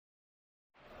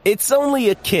It's only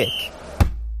a kick,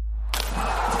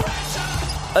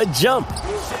 a jump,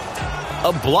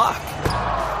 a block.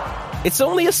 It's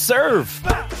only a serve.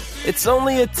 It's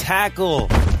only a tackle,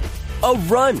 a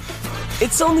run.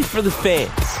 It's only for the fans.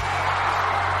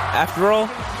 After all,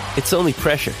 it's only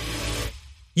pressure.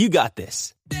 You got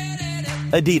this.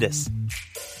 Adidas.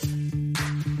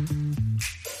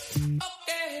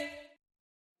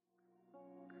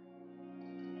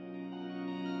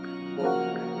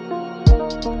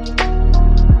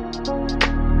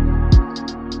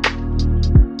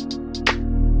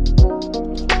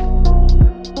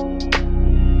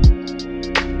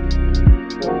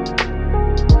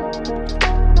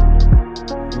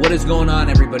 What is going on,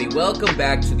 everybody? Welcome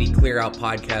back to the Clear Out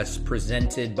Podcast,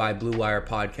 presented by Blue Wire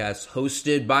Podcast,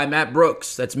 hosted by Matt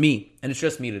Brooks. That's me, and it's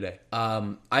just me today.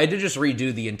 I had to just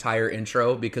redo the entire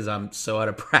intro because I'm so out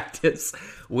of practice,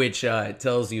 which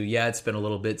tells you, it's been a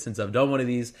little bit since I've done one of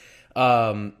these.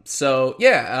 Wanted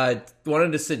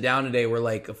to sit down today. We're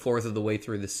like a fourth of the way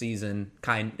through the season.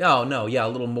 A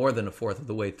little more than a fourth of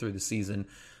the way through the season.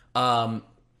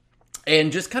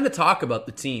 And just kind of talk about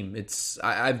the team.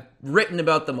 I've written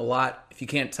about them a lot. If you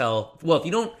can't tell, if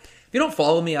you don't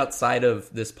follow me outside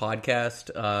of this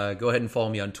podcast, go ahead and follow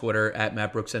me on Twitter at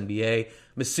MattBrooksNBA.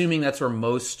 I'm assuming that's where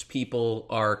most people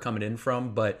are coming in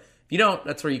from, but if you don't,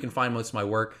 that's where you can find most of my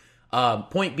work.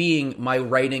 Point being, my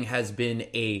writing has been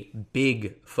a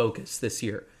big focus this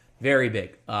year, very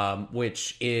big,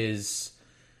 which is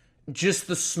just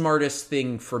the smartest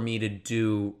thing for me to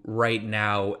do right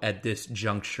now at this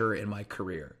juncture in my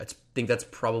career. I think that's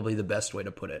probably the best way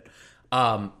to put it.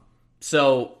 I've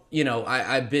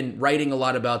been writing a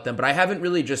lot about them, but I haven't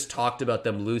really just talked about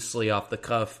them loosely off the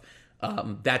cuff.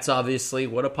 That's obviously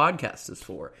what a podcast is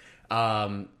for.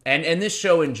 And this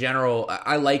show in general,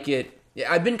 I like it.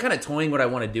 I've been kind of toying what I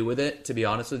want to do with it, to be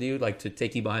honest with you, like to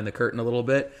take you behind the curtain a little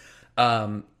bit.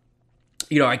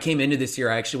 I came into this year,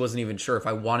 I actually wasn't even sure if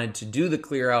I wanted to do the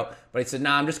Clear Out, but I said,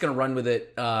 I'm just going to run with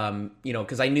it,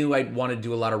 because I knew I'd want to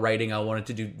do a lot of writing. I wanted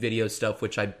to do video stuff,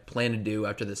 which I plan to do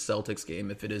after the Celtics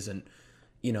game, if it isn't,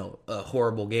 a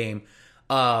horrible game.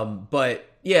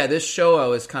 This show, I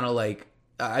was kind of like,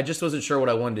 I just wasn't sure what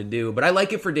I wanted to do, but I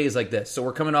like it for days like this. So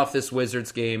we're coming off this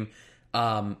Wizards game.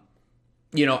 I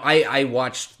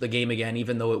watched the game again,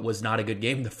 even though it was not a good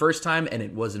game the first time, and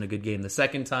it wasn't a good game the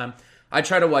second time. I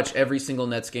try to watch every single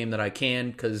Nets game that I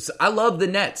can because I love the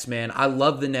Nets, man. I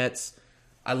love the Nets.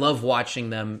 I love watching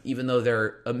them, even though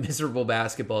they're a miserable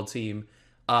basketball team.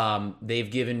 They've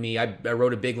given me, I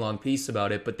wrote a big, long piece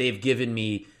about it, but they've given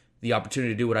me the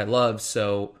opportunity to do what I love.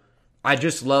 So I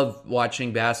just love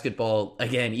watching basketball,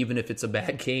 again, even if it's a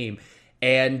bad game.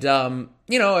 And,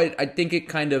 I think it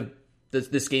kind of,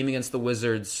 this game against the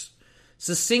Wizards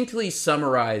succinctly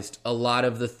summarized a lot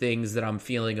of the things that I'm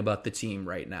feeling about the team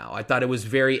right now. I thought it was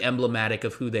very emblematic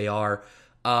of who they are,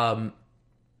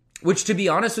 which, to be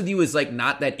honest with you, is like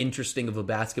not that interesting of a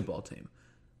basketball team.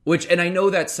 And I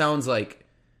know that sounds like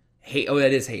hate. Oh,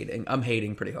 that is hating. I'm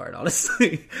hating pretty hard,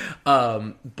 honestly.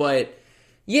 I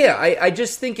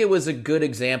just think it was a good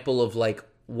example of like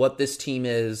what this team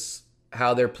is,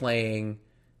 how they're playing,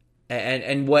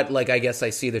 and what, like, I guess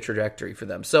I see the trajectory for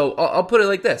them. So I'll put it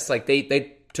like this. Like,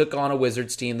 they took on a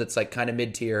Wizards team that's, like, kind of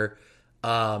mid-tier.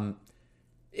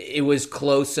 It was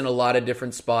close in a lot of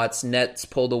different spots. Nets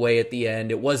pulled away at the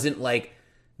end. It wasn't, like,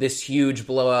 this huge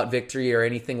blowout victory or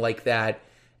anything like that.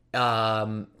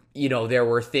 There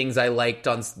were things I liked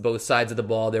on both sides of the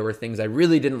ball. There were things I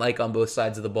really didn't like on both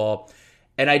sides of the ball.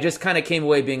 And I just kind of came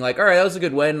away being like, all right, that was a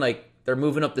good win. Like, they're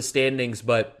moving up the standings,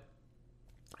 but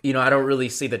I don't really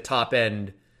see the top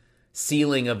end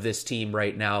ceiling of this team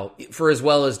right now for as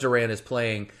well as Durant is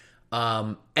playing.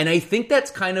 And I think that's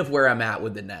kind of where I'm at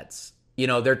with the Nets. They're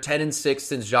 10-6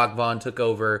 since Jacques Vaughn took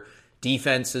over.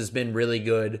 Defense has been really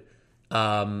good.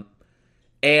 And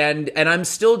I'm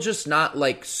still just not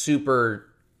like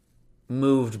super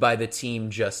moved by the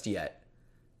team just yet.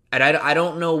 And I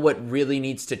don't know what really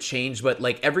needs to change, but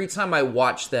like every time I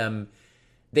watch them,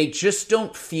 they just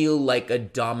don't feel like a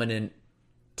dominant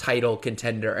title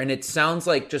contender. And it sounds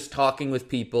like, just talking with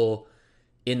people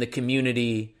in the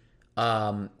community,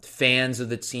 fans of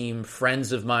the team,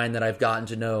 friends of mine that I've gotten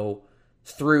to know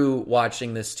through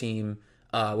watching this team,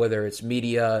 whether it's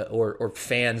media or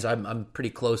fans. I'm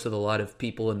pretty close with a lot of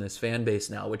people in this fan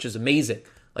base now, which is amazing.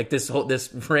 Like this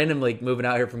randomly moving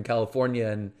out here from California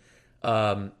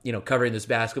and covering this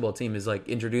basketball team has like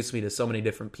introduced me to so many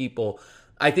different people.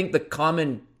 I think the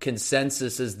common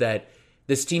consensus is that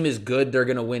this team is good. They're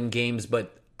going to win games,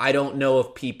 but I don't know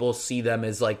if people see them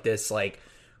as like this, like,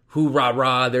 hoorah,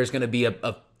 rah, there's going to be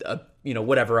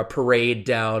a parade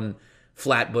down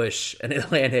Flatbush and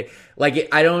Atlantic. Like,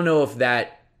 I don't know if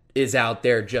that is out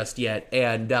there just yet.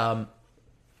 And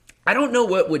I don't know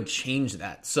what would change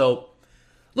that. So,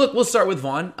 look, we'll start with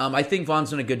Vaughn. I think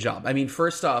Vaughn's done a good job. I mean,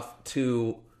 first off,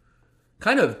 to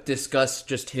kind of discuss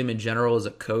just him in general as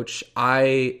a coach,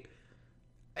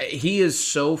 he is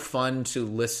so fun to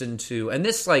listen to. And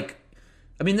this, like,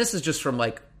 I mean, this is just from,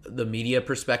 like, the media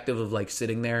perspective of, like,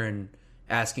 sitting there and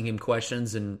asking him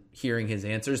questions and hearing his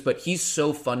answers. But he's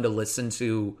so fun to listen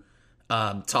to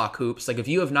talk hoops. Like, if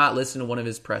you have not listened to one of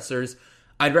his pressers,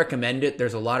 I'd recommend it.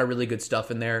 There's a lot of really good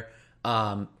stuff in there.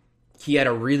 He had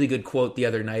a really good quote the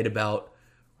other night about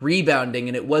rebounding,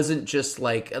 and it wasn't just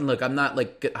like, and look, I'm not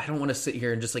like, I don't want to sit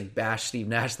here and just like bash Steve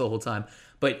Nash the whole time.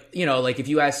 But, you know, like if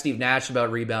you ask Steve Nash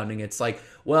about rebounding, it's like,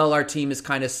 well, our team is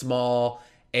kind of small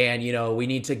and, you know, we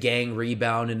need to gang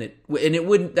rebound, and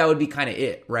that would be kind of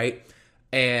it, right?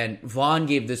 And Vaughn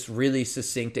gave this really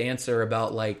succinct answer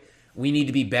about like, we need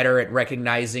to be better at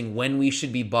recognizing when we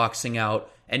should be boxing out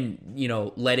and, you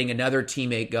know, letting another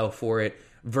teammate go for it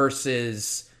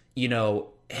versus, you know,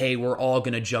 hey, we're all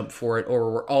going to jump for it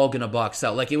or we're all going to box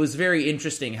out. Like, it was very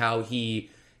interesting how he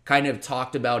kind of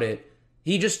talked about it.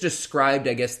 He just described,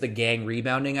 I guess, the gang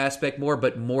rebounding aspect more,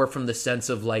 but more from the sense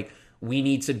of like, we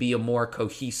need to be a more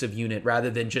cohesive unit rather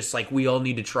than just like, we all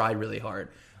need to try really hard.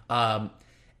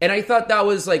 And I thought that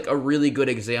was like a really good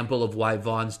example of why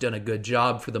Vaughn's done a good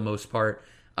job for the most part.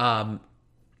 And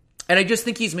I just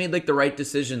think he's made like the right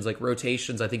decisions, like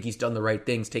rotations. I think he's done the right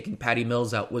things. Taking Patty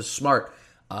Mills out was smart.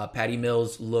 Patty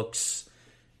Mills looks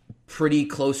pretty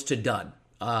close to done.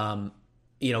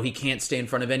 You know, he can't stay in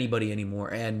front of anybody anymore.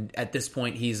 And at this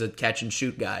point, he's a catch and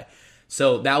shoot guy.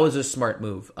 So that was a smart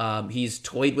move. He's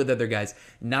toyed with other guys.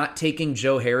 Not taking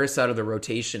Joe Harris out of the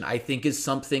rotation, I think, is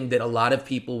something that a lot of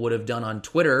people would have done on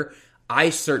Twitter. I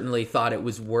certainly thought it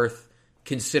was worth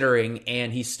considering,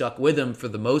 and he stuck with him for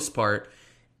the most part,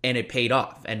 and it paid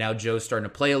off. And now Joe's starting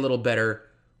to play a little better.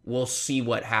 We'll see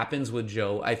what happens with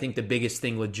Joe. I think the biggest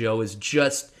thing with Joe is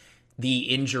just the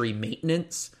injury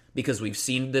maintenance, because we've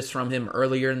seen this from him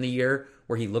earlier in the year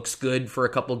where he looks good for a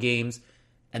couple games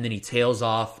and then he tails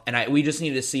off. And we just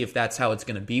need to see if that's how it's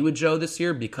going to be with Joe this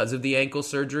year because of the ankle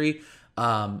surgery.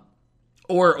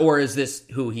 Or is this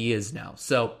who he is now?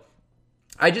 So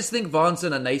I just think Vaughn's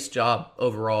done a nice job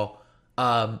overall.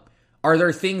 Are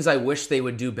there things I wish they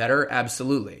would do better?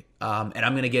 Absolutely. And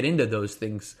I'm going to get into those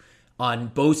things on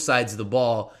both sides of the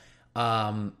ball.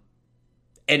 But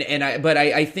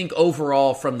I think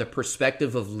overall, from the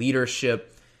perspective of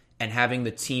leadership and having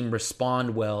the team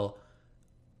respond well,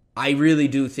 I really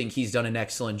do think he's done an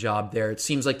excellent job there. It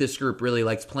seems like this group really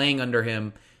likes playing under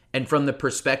him. And from the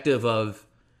perspective of,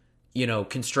 you know,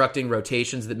 constructing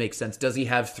rotations that make sense, does he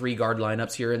have 3 guard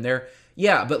lineups here and there?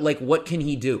 Yeah, but like, what can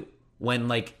he do when,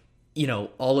 like, you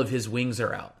know, all of his wings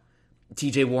are out?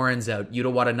 TJ Warren's out,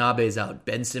 Yuta Watanabe's out,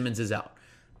 Ben Simmons is out.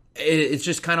 It's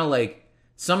just kind of like,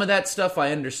 some of that stuff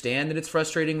I understand that it's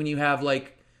frustrating when you have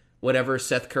like whatever,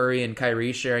 Seth Curry and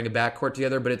Kyrie sharing a backcourt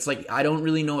together, but it's like, I don't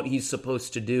really know what he's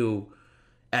supposed to do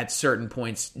at certain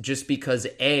points just because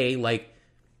A, like,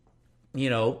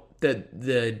 you know,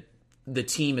 the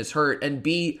team is hurt, and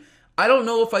B, I don't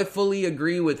know if I fully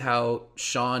agree with how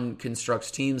Sean constructs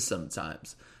teams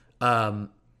sometimes.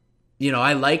 You know,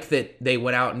 I like that they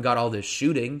went out and got all this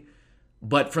shooting,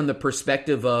 but from the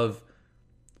perspective of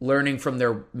learning from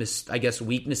their, I guess,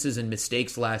 weaknesses and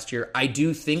mistakes last year, I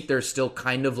do think they're still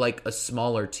kind of like a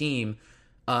smaller team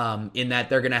in that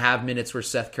they're going to have minutes where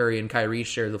Seth Curry and Kyrie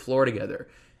share the floor together,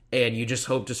 and you just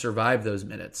hope to survive those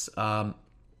minutes. And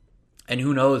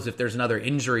who knows if there's another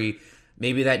injury,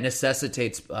 maybe that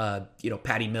necessitates, you know,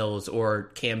 Patty Mills or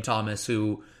Cam Thomas,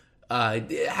 who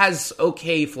has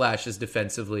okay flashes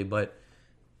defensively, but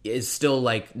is still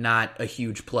like not a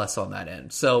huge plus on that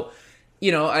end. So,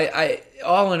 you know, I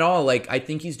all in all, like, I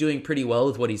think he's doing pretty well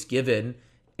with what he's given.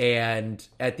 And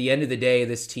at the end of the day,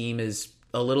 this team is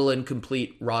a little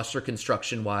incomplete roster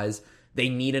construction wise. They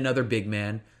need another big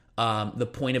man. The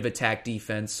point of attack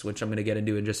defense, which I'm going to get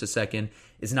into in just a second,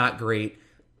 is not great.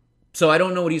 So I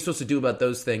don't know what he's supposed to do about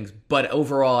those things. But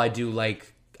overall, I do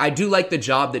like the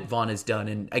job that Vaughn has done.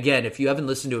 And again, if you haven't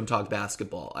listened to him talk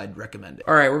basketball, I'd recommend it.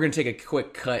 All right, we're going to take a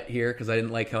quick cut here because I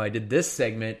didn't like how I did this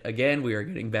segment. Again, we are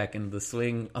getting back into the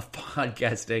swing of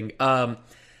podcasting.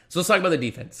 So let's talk about the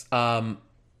defense.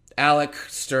 Alec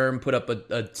Sturm put up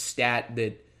a stat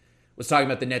that was talking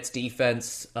about the Nets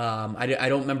defense. I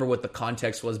don't remember what the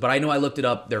context was, but I know I looked it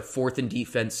up. They're 4th in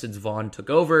defense since Vaughn took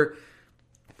over.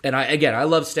 And I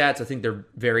love stats. I think they're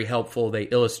very helpful. They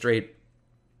illustrate,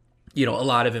 you know, a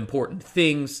lot of important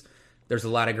things. There's a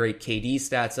lot of great KD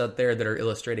stats out there that are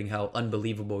illustrating how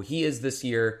unbelievable he is this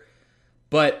year.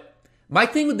 But my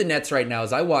thing with the Nets right now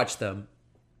is I watch them,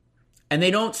 and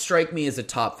they don't strike me as a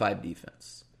top 5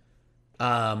 defense.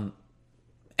 And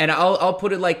I'll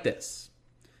put it like this.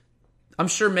 I'm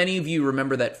sure many of you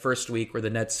remember that first week where the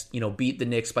Nets, beat the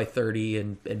Knicks by 30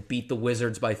 and beat the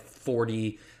Wizards by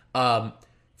 40.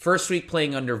 First week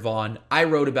playing under Vaughn, I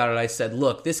wrote about it. I said,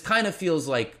 look, this kind of feels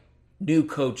like new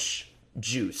coach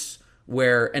juice,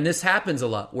 and this happens a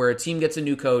lot, where a team gets a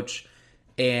new coach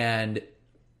and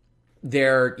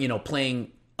they're,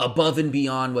 playing above and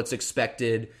beyond what's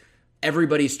expected.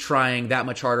 Everybody's trying that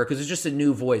much harder because it's just a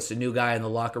new voice, a new guy in the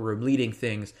locker room leading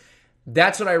things.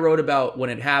 That's what I wrote about when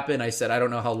it happened. I said, I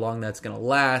don't know how long that's going to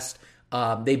last.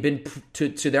 They've been, to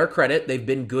their credit, they've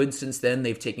been good since then.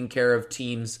 They've taken care of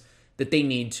teams that they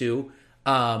need to.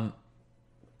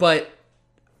 But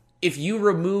if you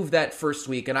remove that first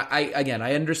week, and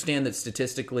I understand that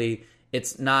statistically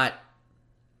it's not,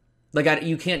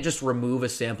 you can't just remove a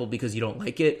sample because you don't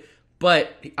like it,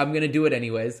 but I'm going to do it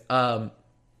anyways.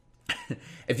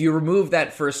 If you remove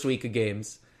that first week of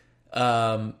games,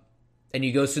 and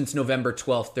you go since November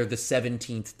 12th, they're the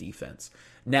 17th defense.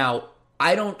 Now,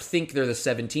 I don't think they're the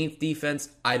 17th defense.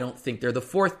 I don't think they're the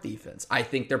 4th defense. I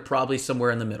think they're probably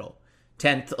somewhere in the middle.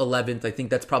 10th, 11th, I think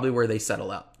that's probably where they settle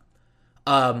out.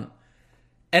 And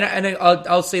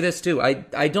I'll say this too.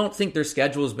 I don't think their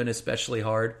schedule has been especially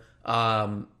hard.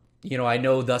 I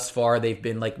know thus far they've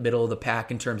been middle of the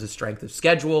pack in terms of strength of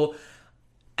schedule.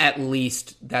 At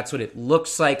least that's what it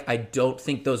looks like. I don't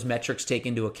think those metrics take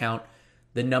into account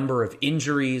the number of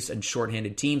injuries and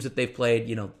shorthanded teams that they've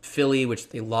played. Philly, which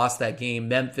they lost that game,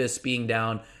 Memphis being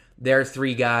down their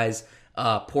 3 guys,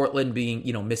 Portland being,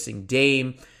 missing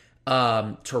Dame,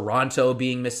 Toronto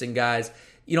being missing guys.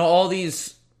 All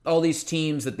these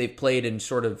teams that they've played in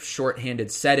sort of shorthanded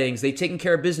settings, they've taken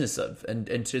care of business of,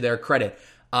 and to their credit.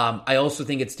 I also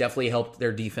think it's definitely helped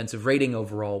their defensive rating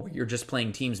overall, where you're just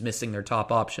playing teams missing their top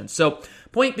options. So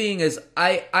point being is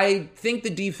I think the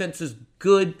defense is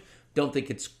good. Don't think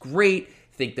it's great.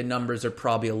 Think the numbers are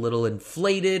probably a little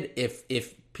inflated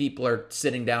if people are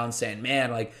sitting down saying,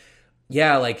 man,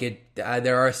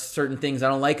 there are certain things I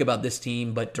don't like about this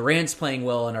team, but Durant's playing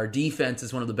well and our defense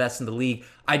is one of the best in the league.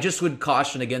 I just would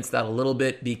caution against that a little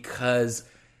bit because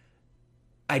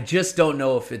I just don't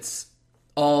know if it's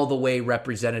all the way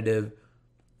representative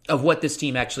of what this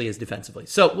team actually is defensively.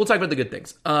 So we'll talk about the good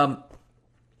things.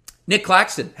 Nick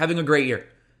Claxton having a great year.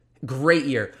 Great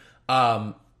year.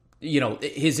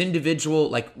 His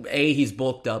individual, he's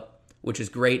bulked up, which is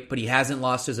great, but he hasn't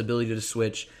lost his ability to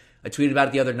switch. I tweeted about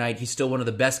it the other night. He's still one of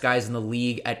the best guys in the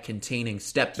league at containing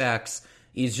step backs.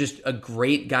 He's just a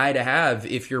great guy to have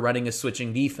if you're running a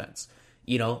switching defense.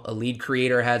 A lead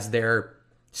creator has their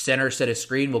center set a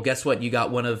screen. Well, guess what? You got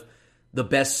one of the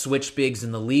best switch bigs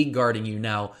in the league guarding you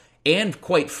now, and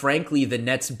quite frankly, the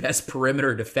Nets' best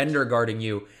perimeter defender guarding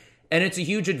you. And it's a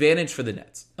huge advantage for the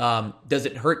Nets. Does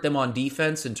it hurt them on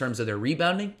defense in terms of their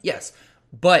rebounding? Yes.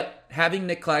 But having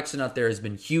Nick Claxton out there has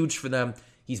been huge for them.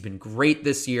 He's been great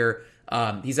this year.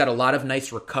 He's had a lot of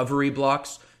nice recovery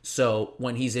blocks. So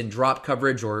when he's in drop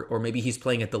coverage or maybe he's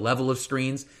playing at the level of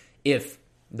screens, if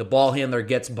the ball handler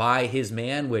gets by his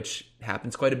man, which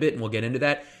happens quite a bit, and we'll get into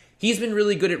that, he's been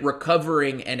really good at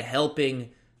recovering and helping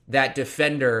that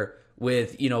defender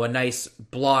with, a nice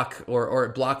block or a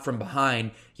block from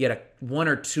behind. He had 1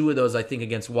 or 2 of those, I think,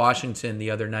 against Washington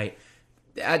the other night.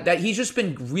 That he's just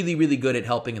been really, really good at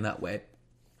helping in that way.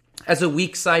 As a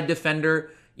weak side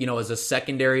defender, as a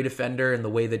secondary defender in the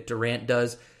way that Durant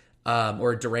does,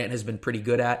 or Durant has been pretty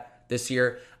good at this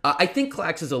year, I think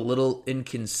Clax is a little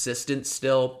inconsistent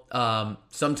still.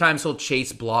 Sometimes he'll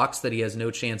chase blocks that he has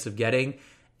no chance of getting.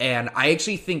 And I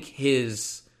actually think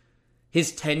his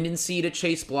tendency to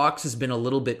chase blocks has been a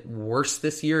little bit worse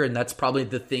this year, and that's probably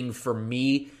the thing for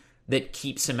me that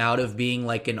keeps him out of being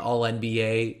an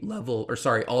all-NBA level,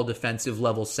 all-defensive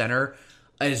level center,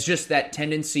 is just that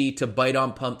tendency to bite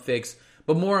on pump fakes,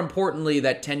 but more importantly,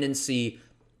 that tendency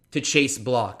to chase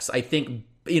blocks. I think,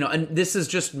 and this is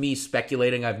just me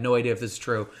speculating, I have no idea if this is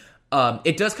true,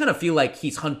 it does kind of feel like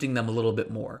he's hunting them a little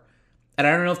bit more. And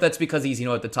I don't know if that's because he's,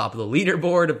 at the top of the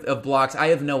leaderboard of blocks. I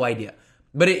have no idea.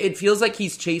 But it feels like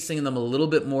he's chasing them a little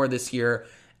bit more this year,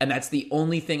 and that's the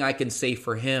only thing I can say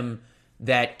for him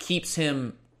that keeps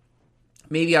him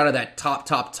maybe out of that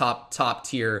top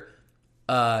tier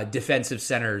defensive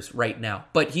centers right now.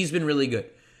 But he's been really good.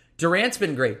 Durant's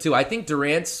been great, too. I think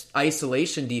Durant's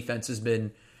isolation defense has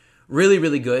been really,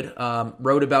 really good.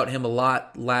 Wrote about him a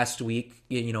lot last week.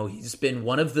 He's been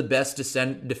one of the best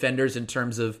defenders in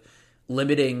terms of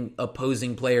limiting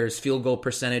opposing players' field goal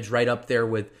percentage, right up there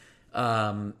with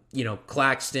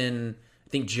Claxton,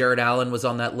 think Jared Allen was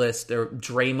on that list, or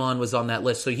Draymond was on that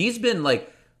list. So he's been,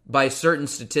 like, by certain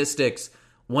statistics,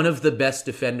 one of the best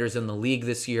defenders in the league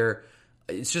this year.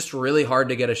 It's just really hard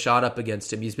to get a shot up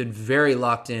against him. He's been very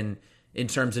locked in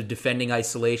terms of defending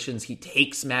isolations. He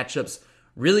takes matchups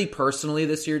really personally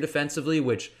this year defensively,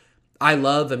 which I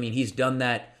love. I mean, he's done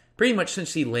that pretty much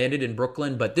since he landed in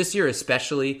Brooklyn, but this year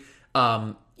especially.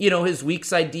 His weak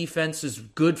side defense is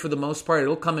good for the most part.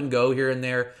 It'll come and go here and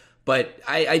there, but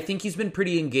I think he's been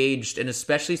pretty engaged, and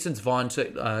especially since Vaughn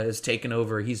has taken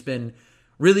over, he's been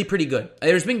really pretty good.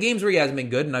 There's been games where he hasn't been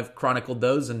good, and I've chronicled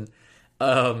those, and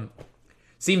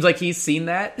seems like he's seen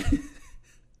that.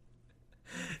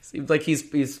 Seems like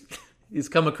he's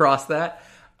come across that.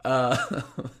 But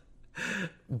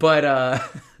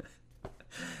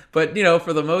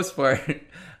for the most part,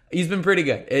 he's been pretty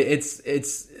good. It's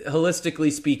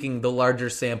holistically speaking, the larger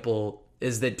sample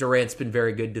is that Durant's been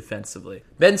very good defensively.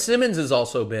 Ben Simmons has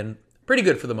also been pretty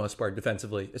good for the most part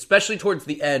defensively, especially towards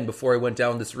the end before he went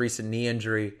down this recent knee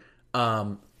injury.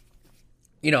 Showing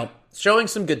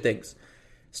some good things.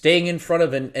 Staying in front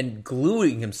of and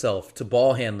gluing himself to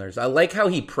ball handlers. I like how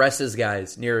he presses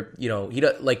guys near,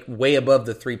 way above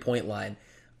the 3-point line,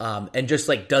 and just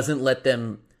doesn't let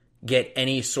them get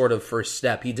any sort of first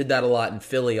step. He did that a lot in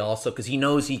Philly also because he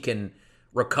knows he can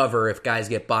recover if guys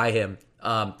get by him.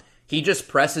 He just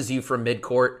presses you from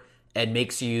midcourt and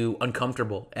makes you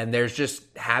uncomfortable. And there's just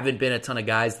haven't been a ton of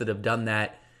guys that have done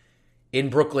that in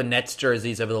Brooklyn Nets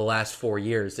jerseys over the last 4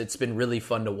 years. It's been really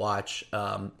fun to watch.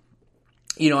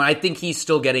 I think he's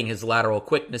still getting his lateral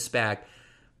quickness back.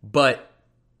 But,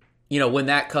 when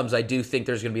that comes, I do think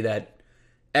there's going to be that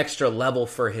extra level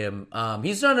for him.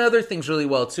 He's done other things really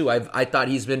well, too. I thought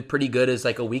he's been pretty good as,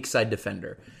 a weak side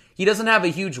defender. He doesn't have a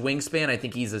huge wingspan. I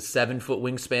think he's a 7-foot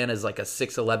wingspan as, a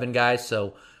 6'11" guy.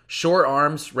 So, short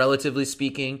arms, relatively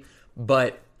speaking.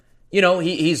 But,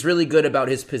 he's really good about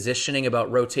his positioning,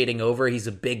 about rotating over. He's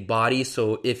a big body,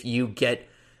 so if you get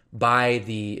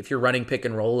if you're running pick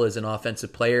and roll as an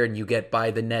offensive player and you get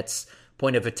by the Nets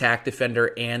point of attack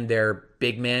defender and their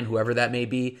big man, whoever that may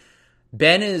be,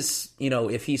 Ben is,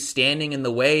 if he's standing in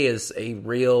the way, is a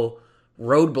real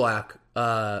roadblock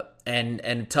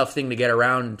and tough thing to get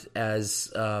around as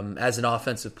an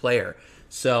offensive player.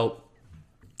 So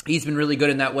he's been really good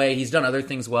in that way. He's done other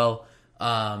things well,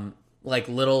 like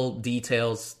little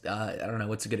details. I don't know,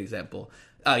 what's a good example?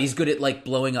 He's good at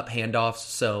blowing up handoffs.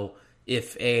 So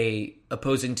if a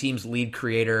opposing team's lead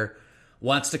creator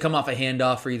wants to come off a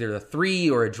handoff for either a 3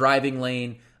 or a driving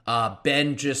lane,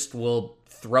 Ben just will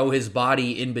throw his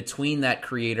body in between that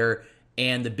creator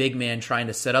and the big man trying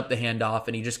to set up the handoff,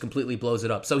 and he just completely blows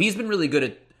it up. So he's been really good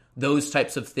at those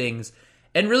types of things.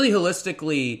 And really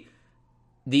holistically,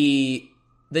 the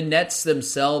Nets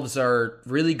themselves are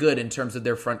really good in terms of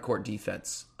their front court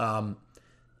defense. And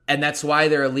that's why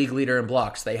they're a league leader in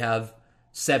blocks. They have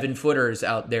 7-footers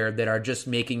out there that are just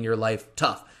making your life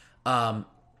tough. And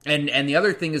the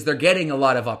other thing is they're getting a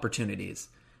lot of opportunities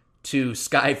to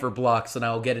sky for blocks, and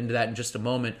I will get into that in just a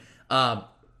moment.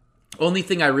 Only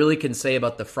thing I really can say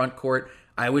about the front court,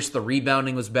 I wish the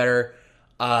rebounding was better.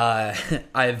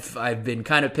 I've been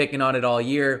kind of picking on it all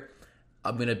year.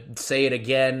 I'm going to say it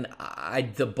again.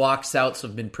 The box outs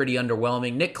have been pretty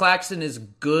underwhelming. Nick Claxton is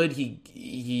good.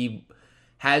 He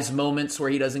has moments where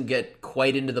he doesn't get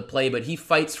quite into the play, but he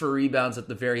fights for rebounds at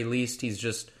the very least. He's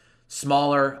just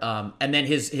smaller. And then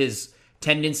his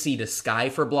tendency to sky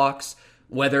for blocks,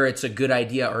 whether it's a good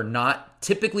idea or not,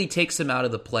 typically takes him out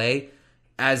of the play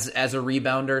as a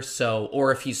rebounder. So,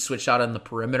 or if he's switched out on the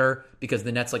perimeter because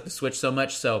the Nets like to switch so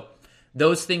much. So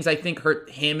those things I think hurt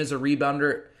him as a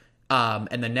rebounder,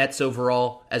 and the Nets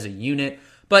overall as a unit.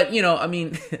 But,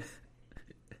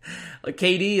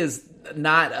 KD is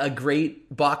not a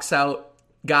great box out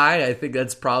guy. I think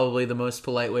that's probably the most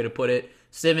polite way to put it.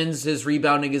 Simmons, his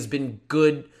rebounding has been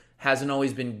good, hasn't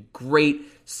always been great.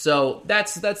 So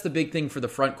that's the big thing for the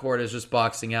front court, is just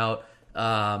boxing out.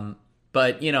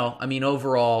 But,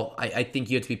 overall, I think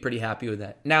you have to be pretty happy with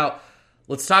that. Now,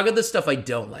 let's talk about the stuff I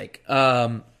don't like.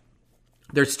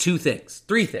 There's three things.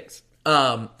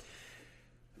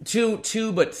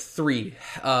 Two, but three.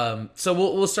 So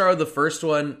we'll start with the first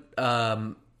one.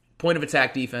 Point of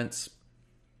attack defense.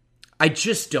 I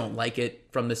just don't like it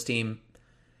from this team.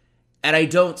 And I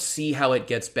don't see how it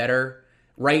gets better.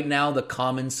 Right now, the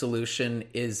common solution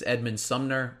is Edmund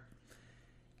Sumner.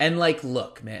 And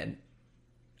look, man,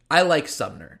 I like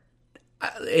Sumner.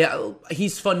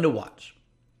 He's fun to watch.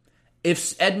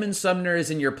 If Edmund Sumner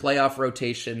is in your playoff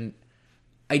rotation,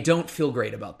 I don't feel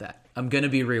great about that. I'm going to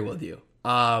be real with you.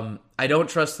 I don't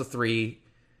trust the three.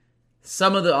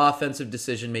 Some of the offensive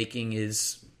decision-making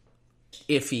is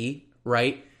iffy.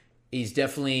 right? He's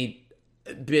definitely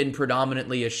been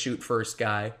predominantly a shoot first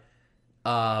guy.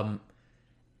 And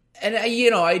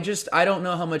I don't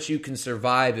know how much you can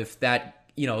survive if that,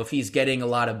 if he's getting a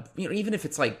lot of, even if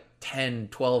it's like 10,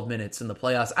 12 minutes in the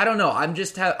playoffs. I don't know.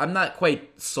 I'm not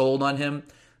quite sold on him.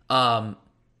 And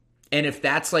if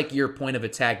that's like your point of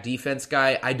attack defense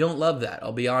guy, I don't love that.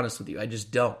 I'll be honest with you. I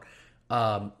just don't.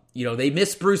 They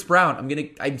miss Bruce Brown.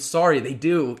 I'm sorry, they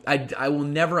do. I will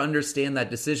never understand that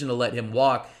decision to let him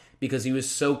walk because he was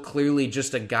so clearly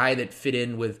just a guy that fit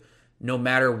in with no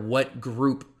matter what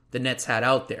group the Nets had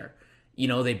out there.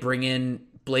 They bring in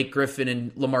Blake Griffin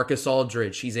and LaMarcus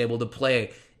Aldridge. He's able to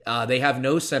play. They have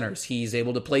no centers. He's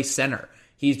able to play center.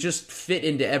 He's just fit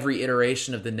into every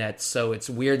iteration of the Nets, so it's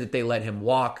weird that they let him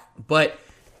walk. But,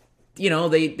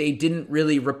 they didn't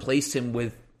really replace him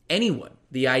with anyone.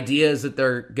 The idea is that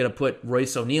they're going to put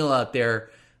Royce O'Neal out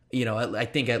there, I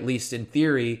think at least in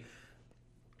theory.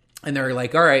 And they're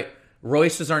like, all right,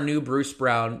 Royce is our new Bruce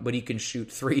Brown, but he can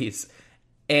shoot threes.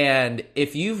 And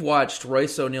if you've watched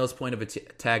Royce O'Neal's point of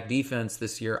attack defense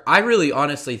this year, I really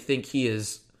honestly think he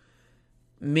is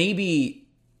maybe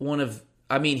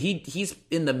he's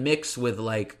in the mix with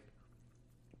like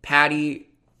Patty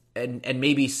and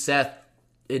maybe Seth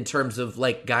in terms of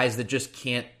like guys that just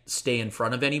can't stay in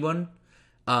front of anyone.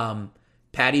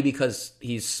 Patty because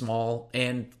he's small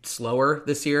and slower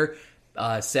this year.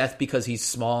 Seth because he's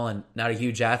small and not a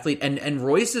huge athlete. And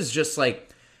Royce is just like,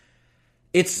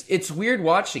 it's weird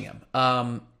watching him.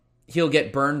 He'll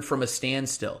get burned from a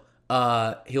standstill.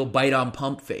 He'll bite on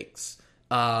pump fakes.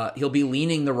 He'll be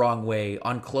leaning the wrong way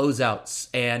on closeouts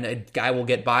and a guy will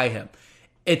get by him.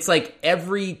 It's like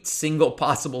every single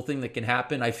possible thing that can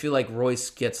happen. I feel like Royce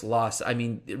gets lost.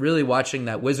 Really watching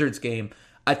that Wizards game,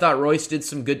 I thought Royce did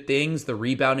some good things. The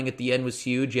rebounding at the end was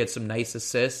huge. He had some nice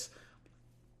assists.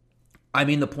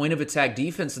 The point of attack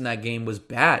defense in that game was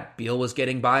bad. Beal was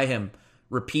getting by him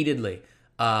repeatedly.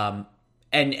 And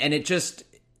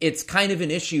it's kind of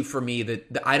an issue for me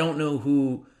that I don't know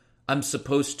who I'm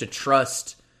supposed to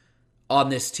trust on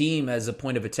this team as a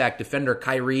point of attack defender.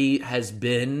 Kyrie has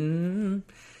been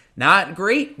not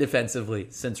great defensively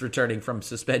since returning from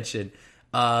suspension.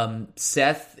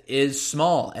 Seth is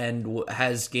small and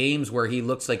has games where he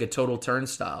looks like a total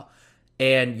turnstile.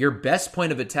 And your best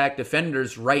point of attack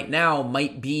defenders right now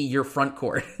might be your front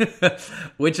court,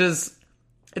 which is,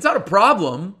 it's not a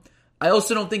problem. I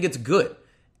also don't think it's good.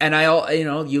 And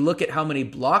you look at how many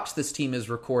blocks this team is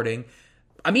recording.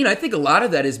 I think a lot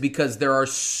of that is because there are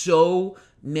so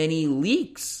many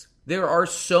leaks. There are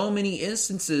so many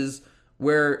instances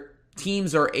where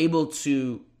teams are able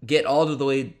to get all the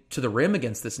way to the rim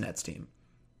against this Nets team.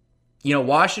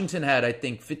 Washington had, I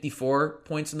think, 54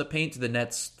 points in the paint to the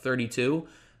Nets 32.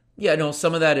 Yeah, no,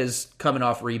 some of that is coming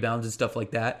off rebounds and stuff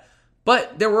like that.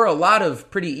 But there were a lot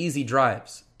of pretty easy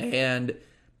drives. And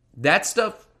that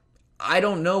stuff, I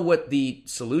don't know what the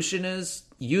solution is.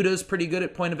 Yuta's pretty good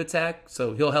at point of attack,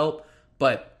 so he'll help.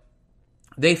 But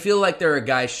they feel like they're a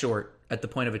guy short at the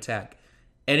point of attack.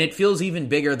 And it feels even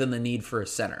bigger than the need for a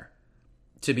center,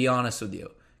 to be honest with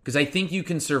you. Because I think you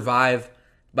can survive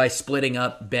by splitting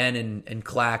up Ben and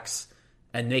Clax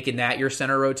and making that your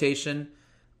center rotation.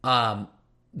 The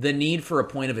need for a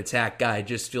point of attack guy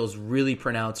just feels really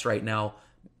pronounced right now.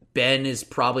 Ben is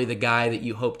probably the guy that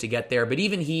you hope to get there. But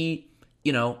even he,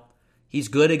 he's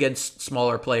good against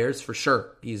smaller players for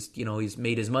sure. He's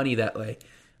made his money that way,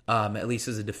 at least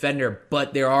as a defender.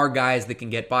 But there are guys that can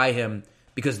get by him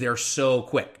because they're so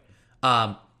quick.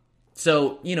 I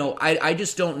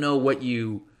just don't know what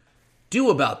you do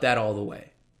about that all the way.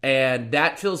 And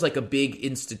that feels like a big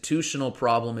institutional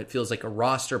problem. It feels like a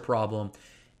roster problem.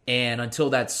 And until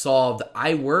that's solved,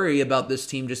 I worry about this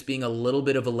team just being a little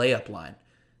bit of a layup line.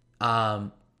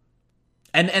 And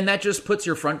that just puts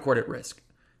your front court at risk.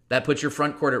 That puts your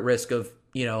front court at risk of,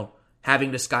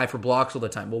 having to sky for blocks all the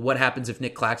time. Well, what happens if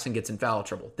Nick Claxton gets in foul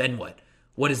trouble? Then what?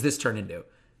 What does this turn into?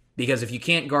 Because if you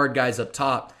can't guard guys up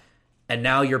top, and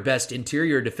now your best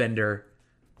interior defender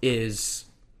is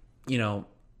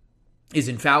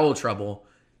in foul trouble,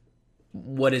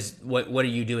 what are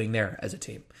you doing there as a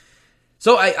team?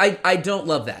 So I don't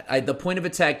love that. The point of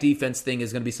attack defense thing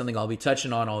is going to be something I'll be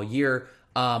touching on all year.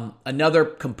 Another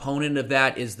component of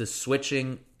that is the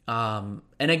switching. And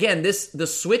again, the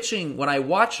switching, when I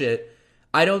watch it,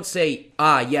 I don't say,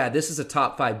 this is a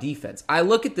top 5 defense. I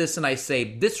look at this and I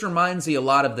say, this reminds me a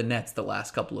lot of the Nets the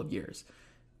last couple of years.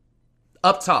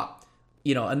 Up top,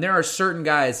 and there are certain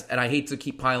guys, and I hate to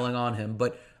keep piling on him,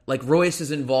 but like Royce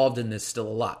is involved in this still a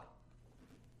lot.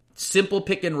 Simple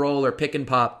pick and roll or pick and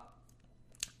pop.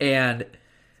 And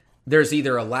there's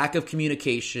either a lack of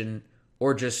communication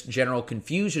or just general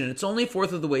confusion. And it's only a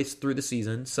fourth of the way through the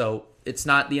season, so it's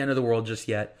not the end of the world just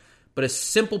yet. But a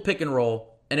simple pick and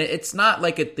roll, and it's not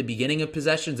like at the beginning of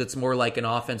possessions. It's more like an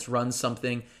offense runs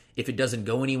something. If it doesn't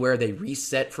go anywhere, they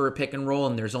reset for a pick and roll,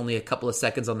 and there's only a couple of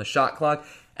seconds on the shot clock.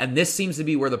 And this seems to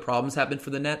be where the problems happen for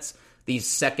the Nets, these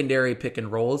secondary pick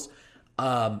and rolls.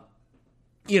 The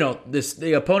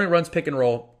opponent runs pick and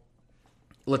roll.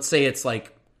 Let's say it's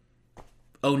like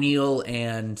O'Neal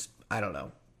and, I don't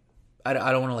know. I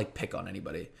don't want to like pick on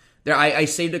anybody. I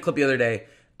saved a clip the other day.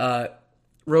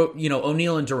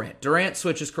 O'Neal and Durant. Durant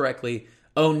switches correctly.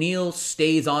 O'Neal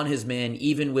stays on his man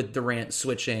even with Durant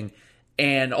switching.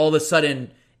 And all of a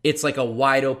sudden, it's like a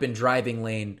wide open driving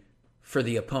lane for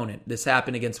the opponent. This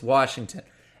happened against Washington.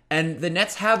 And the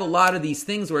Nets have a lot of these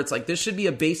things where it's like, this should be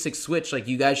a basic switch. Like,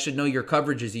 you guys should know your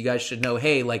coverages. You guys should know,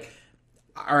 hey, like,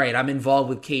 all right, I'm involved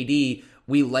with KD.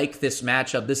 We like this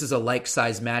matchup. This is a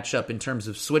like-size matchup in terms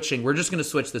of switching. We're just going to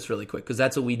switch this really quick because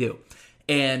that's what we do.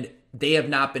 And they have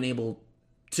not been able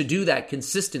to do that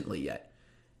consistently yet.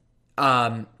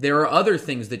 There are other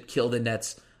things that kill the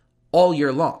Nets all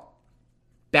year long.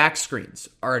 Back screens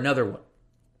are another one.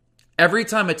 Every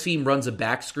time a team runs a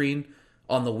back screen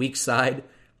on the weak side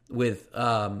with,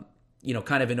 kind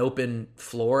of an open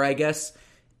floor, I guess,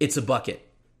 it's a bucket.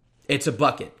 It's a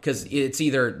bucket because it's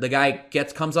either the guy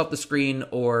comes off the screen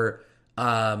or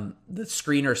the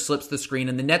screener slips the screen,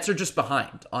 and the Nets are just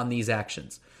behind on these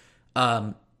actions.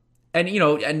 And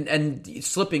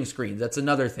slipping screens, that's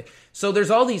another thing. So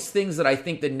there's all these things that I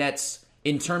think the Nets,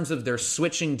 in terms of their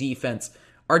switching defense,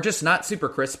 are just not super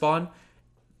crisp on.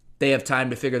 They have time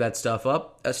to figure that stuff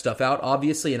out,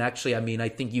 obviously. And actually, I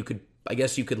think you could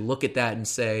look at that and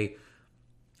say,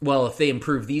 well, if they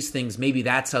improve these things, maybe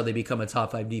that's how they become a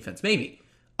top 5 defense. Maybe.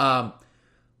 But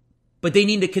they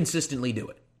need to consistently do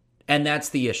it. And that's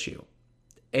the issue.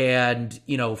 And,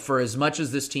 for as much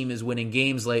as this team is winning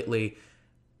games lately,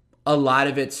 a lot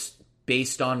of it's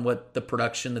based on what the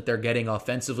production that they're getting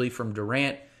offensively from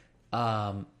Durant,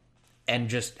 and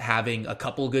just having a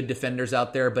couple good defenders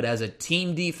out there. But as a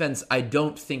team defense, I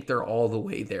don't think they're all the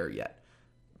way there yet,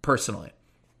 personally.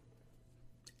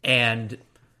 And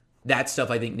that stuff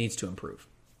I think needs to improve.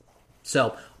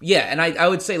 So, yeah, and I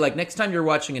would say, like, next time you're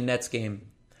watching a Nets game,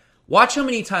 watch how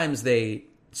many times they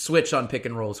switch on pick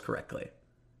and rolls correctly.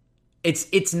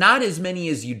 It's not as many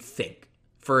as you'd think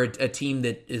for a team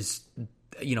that is,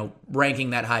 ranking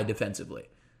that high defensively.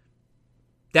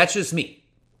 That's just me.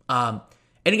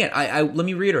 And again, I let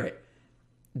me reiterate.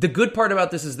 The good part about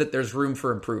this is that there's room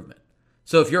for improvement.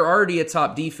 So if you're already a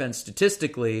top defense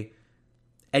statistically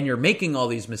and you're making all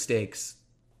these mistakes,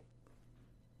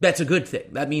 that's a good thing.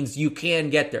 That means you can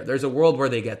get there. There's a world where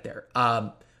they get there.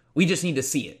 We just need to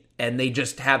see it. And they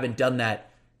just haven't done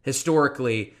that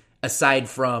historically, aside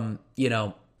from,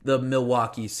 the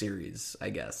Milwaukee series, I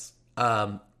guess.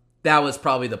 That was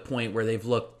probably the point where they've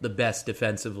looked the best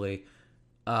defensively,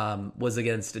 was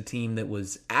against a team that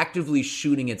was actively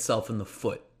shooting itself in the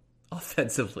foot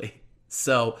offensively.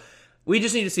 So we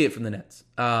just need to see it from the Nets.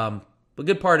 The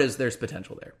good part is there's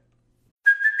potential there.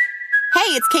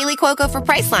 Hey, it's Kaylee Cuoco for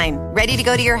Priceline. Ready to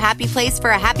go to your happy place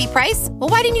for a happy price? Well,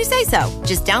 why didn't you say so?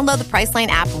 Just download the Priceline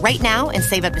app right now and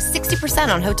save up to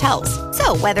 60% on hotels.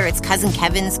 So whether it's Cousin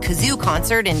Kevin's Kazoo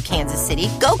Concert in Kansas City,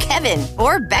 go Kevin,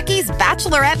 or Becky's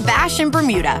Bachelorette Bash in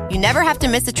Bermuda, you never have to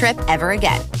miss a trip ever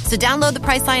again. So download the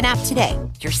Priceline app today.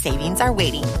 Your savings are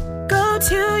waiting. Go to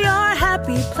your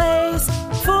happy place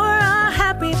for a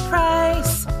happy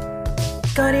price.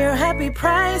 Go to your happy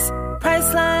price,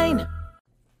 Priceline.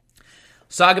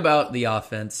 Let's talk about the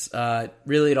offense.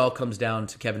 Really, it all comes down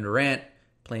to Kevin Durant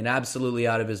playing absolutely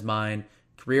out of his mind,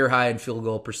 career high in field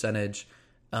goal percentage,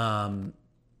 putting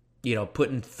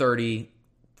 30,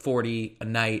 40 a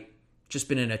night, just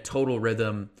been in a total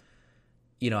rhythm.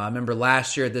 I remember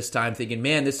last year at this time thinking,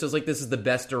 man, this feels like this is the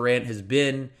best Durant has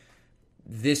been.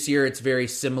 This year, it's very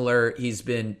similar. He's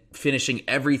been finishing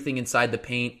everything inside the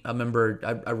paint. I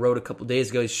remember I wrote a couple days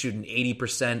ago, he's shooting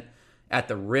 80% at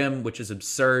the rim, which is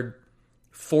absurd.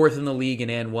 4th in the league in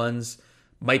and ones,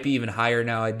 might be even higher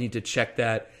now. I need to check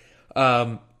that.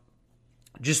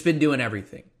 Just been doing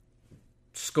everything.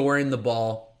 Scoring the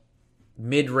ball.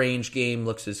 Mid-range game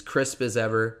looks as crisp as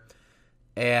ever.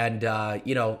 And,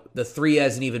 the three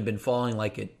hasn't even been falling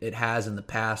like it has in the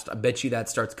past. I bet you that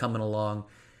starts coming along.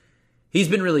 He's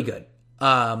been really good.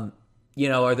 Are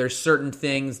there certain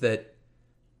things that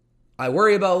I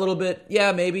worry about a little bit?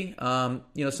 Yeah, maybe. Some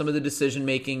of the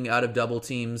decision-making out of double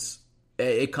teams,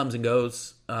 it comes and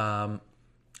goes. A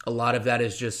lot of that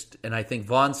is just, and I think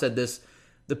Vaughn said this,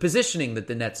 the positioning that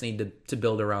the Nets need to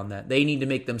build around that. They need to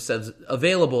make themselves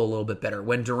available a little bit better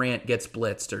when Durant gets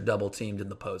blitzed or double teamed in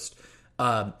the post.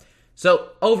 So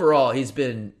overall, he's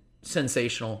been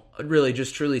sensational, really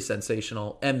just truly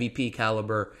sensational, MVP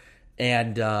caliber.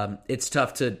 And it's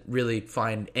tough to really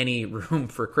find any room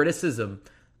for criticism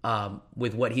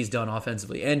with what he's done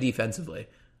offensively and defensively,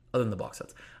 other than the box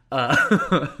outs.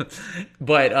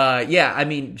 But yeah, I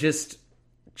mean, just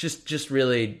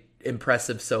really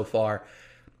impressive so far.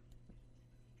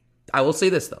 I will say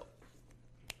this, though.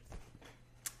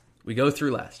 We go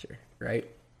through last year, right?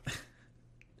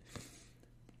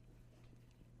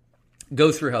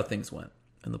 Go through how things went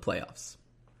in the playoffs.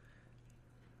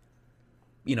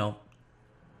 You know,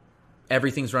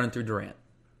 everything's running through Durant.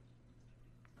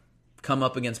 Come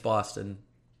up against Boston.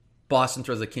 Boston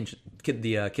throws the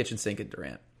kitchen sink at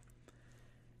Durant.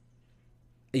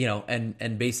 You know,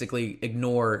 and basically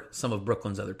ignore some of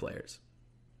Brooklyn's other players.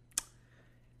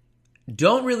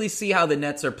 Don't really see how the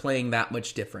Nets are playing that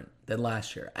much different than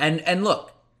last year. And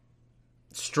look,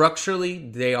 structurally,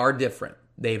 they are different.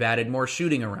 They've added more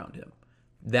shooting around him.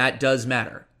 That does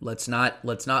matter. Let's not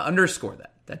underscore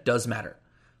that. That does matter.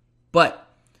 But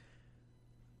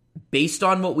based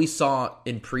on what we saw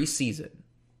in preseason,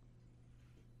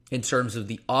 in terms of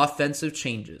the offensive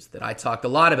changes that I talked a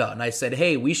lot about, and I said,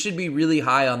 hey, we should be really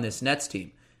high on this Nets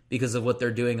team because of what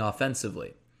they're doing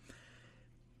offensively.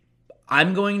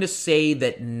 I'm going to say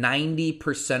that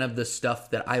 90% of the stuff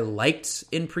that I liked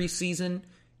in preseason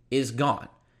is gone.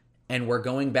 And we're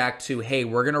going back to, hey,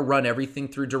 we're going to run everything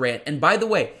through Durant. And by the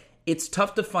way, it's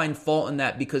tough to find fault in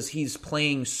that because he's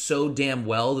playing so damn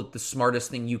well that the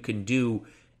smartest thing you can do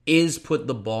is put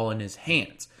the ball in his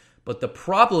hands. But the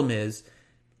problem is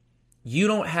you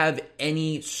don't have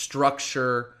any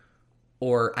structure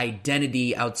or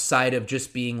identity outside of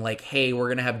just being like, hey, we're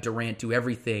going to have Durant do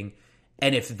everything.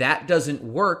 And if that doesn't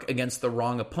work against the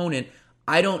wrong opponent,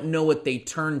 I don't know what they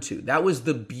turn to. That was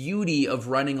the beauty of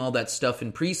running all that stuff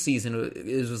in preseason.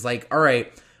 It was like, all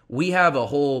right, we have a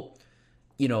whole,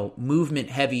 you know,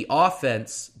 movement-heavy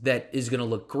offense that is going to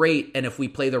look great. And if we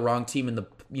play the wrong team in the,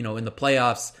 you know, in the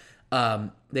playoffs,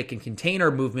 that can contain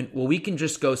our movement, well, we can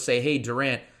just go say, hey,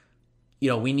 Durant, you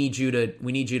know, we need you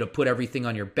to put everything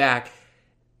on your back.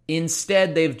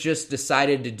 Instead, they've just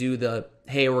decided to do the,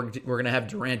 hey, we're going to have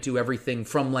Durant do everything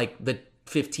from like the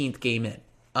 15th game in.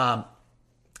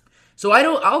 So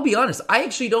I'll be honest, I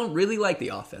actually don't really like the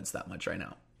offense that much right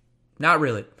now. Not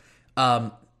really.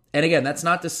 And again, that's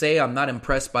not to say I'm not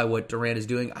impressed by what Durant is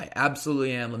doing. I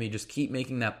absolutely am. Let me just keep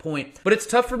making that point. But it's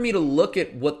tough for me to look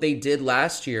at what they did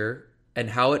last year and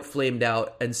how it flamed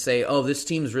out and say, oh, this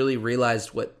team's really realized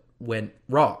what went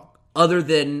wrong, other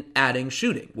than adding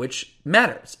shooting, which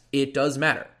matters. It does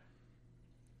matter.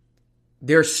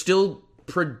 They're still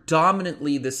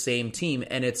predominantly the same team,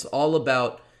 and it's all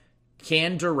about,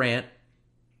 can Durant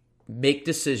make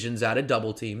decisions out of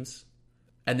double teams?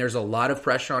 And there's a lot of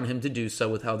pressure on him to do so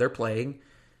with how they're playing.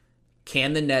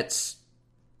 Can the Nets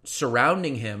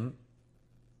surrounding him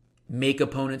make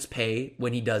opponents pay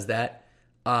when he does that?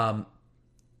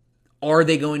 Are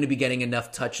they going to be getting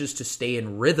enough touches to stay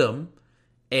in rhythm?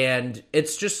 And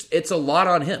it's a lot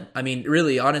on him. I mean,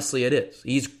 really, honestly, it is.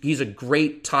 He's a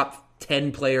great top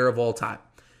 10 player of all time.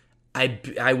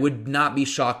 I would not be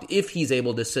shocked if he's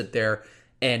able to sit there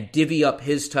and divvy up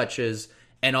his touches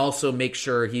and also make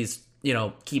sure he's, you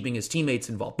know, keeping his teammates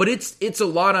involved. But it's a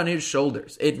lot on his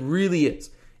shoulders. It really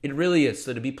is. It really is.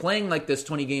 So to be playing like this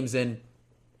 20 games in,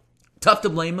 tough to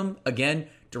blame him. Again,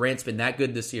 Durant's been that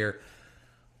good this year.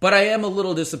 But I am a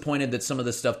little disappointed that some of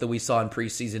the stuff that we saw in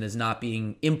preseason is not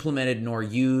being implemented nor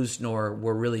used, nor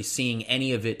we're really seeing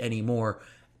any of it anymore.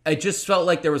 I just felt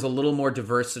like there was a little more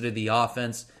diversity to the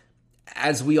offense.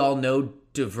 As we all know,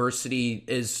 diversity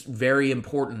is very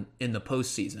important in the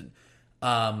postseason.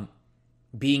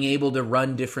 Being able to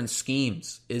run different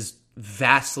schemes is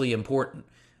vastly important.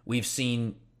 We've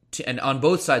seen, and on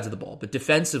both sides of the ball, but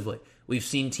defensively, we've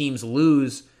seen teams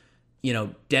lose. You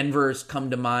know, Denver's come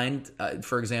to mind,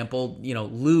 for example, you know,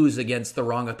 lose against the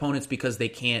wrong opponents because they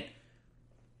can't,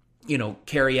 you know,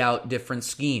 carry out different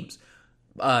schemes.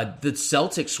 The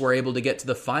Celtics were able to get to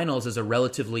the finals as a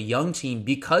relatively young team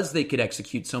because they could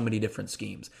execute so many different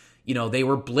schemes. You know, they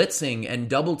were blitzing and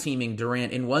double teaming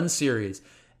Durant in one series,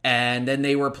 and then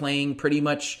they were playing pretty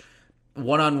much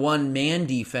one-on-one man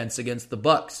defense against the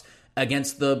Bucks.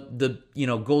 Against the you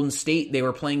know, Golden State, they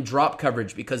were playing drop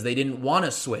coverage because they didn't want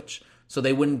to switch, so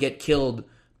they wouldn't get killed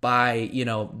by, you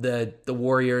know, the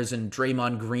Warriors and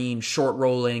Draymond Green short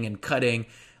rolling and cutting.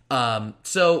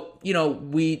 So, you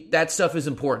know, that stuff is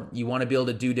important. You want to be able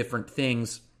to do different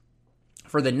things.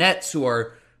 For the Nets, who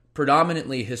are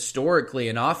predominantly historically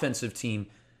an offensive team,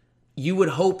 you would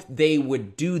hope they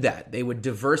would do that. They would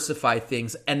diversify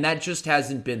things, and that just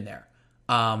hasn't been there.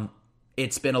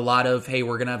 It's been a lot of, hey,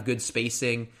 we're going to have good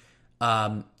spacing,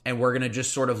 and we're going to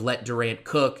just sort of let Durant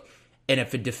cook, and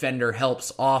if a defender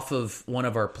helps off of one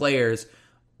of our players,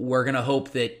 we're going to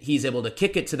hope that he's able to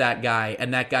kick it to that guy,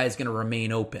 and that guy is going to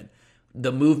remain open.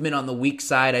 The movement on the weak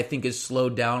side, I think, has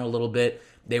slowed down a little bit.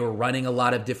 They were running a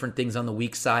lot of different things on the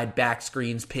weak side, back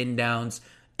screens, pin downs,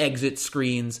 exit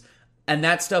screens, and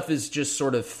that stuff is just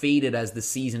sort of faded as the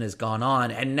season has gone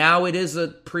on. And now it is a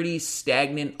pretty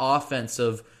stagnant offense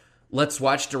of, let's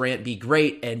watch Durant be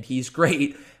great, and he's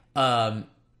great. And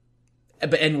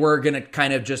we're going to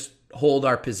kind of just hold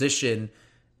our position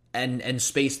and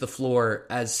space the floor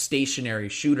as stationary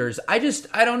shooters. I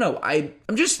don't know.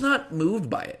 I'm just not moved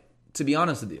by it, to be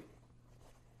honest with you.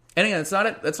 And again,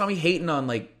 that's not me hating on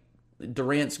like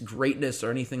Durant's greatness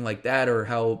or anything like that, or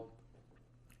how,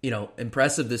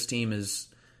 impressive this team is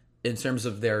in terms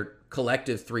of their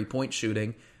collective 3-point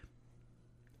shooting.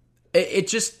 It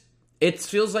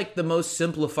feels like the most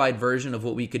simplified version of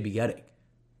what we could be getting.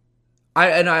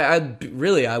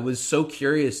 I was so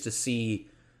curious to see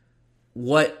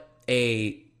what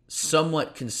a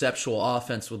somewhat conceptual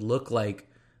offense would look like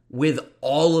with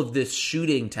all of this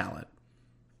shooting talent.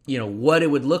 What it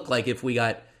would look like if we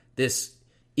got this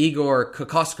Igor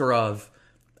Kokoskov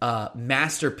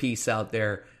masterpiece out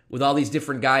there with all these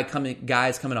different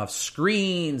guys coming off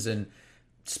screens and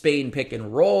Spain pick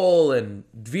and roll and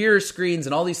veer screens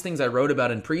and all these things I wrote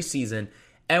about in preseason.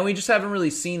 And we just haven't really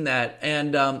seen that.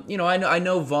 And, I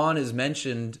know Vaughn has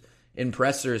mentioned in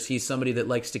pressers, he's somebody that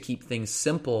likes to keep things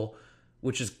simple,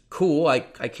 which is cool. I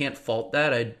can't fault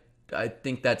that. I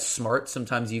think that's smart.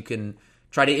 Sometimes you can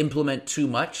try to implement too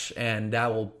much, and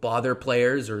that will bother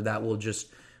players, or that will just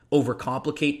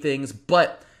overcomplicate things.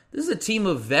 But this is a team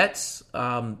of vets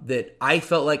that I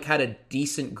felt like had a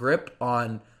decent grip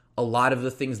on a lot of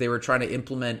the things they were trying to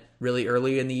implement really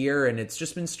early in the year, and it's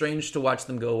just been strange to watch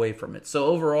them go away from it. So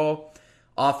overall,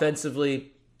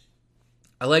 offensively,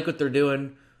 I like what they're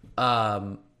doing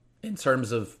in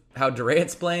terms of how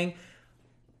Durant's playing,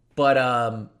 but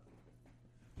I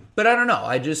don't know.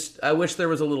 I wish there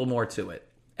was a little more to it.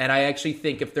 And I actually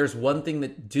think if there's one thing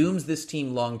that dooms this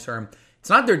team long term, it's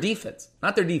not their defense.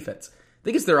 I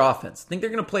think it's their offense. I think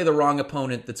they're going to play the wrong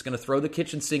opponent that's going to throw the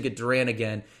kitchen sink at Durant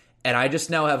again. And I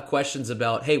just now have questions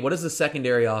about, hey, what does the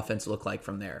secondary offense look like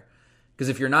from there? Because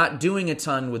if you're not doing a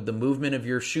ton with the movement of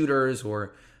your shooters,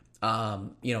 or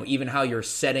even how you're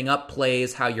setting up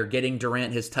plays, how you're getting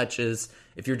Durant his touches,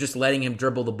 if you're just letting him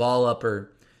dribble the ball up,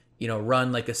 or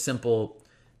run like a simple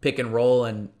pick and roll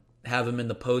and have him in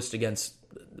the post against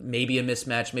maybe a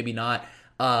mismatch, maybe not.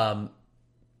 I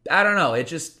don't know.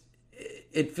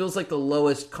 It feels like the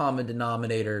lowest common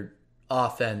denominator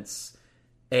offense.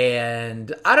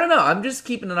 And I don't know. I'm just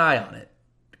keeping an eye on it.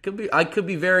 I could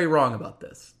be very wrong about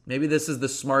this. Maybe this is the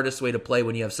smartest way to play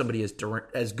when you have somebody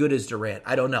as good as Durant.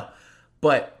 I don't know.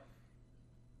 But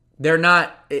they're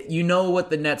not, what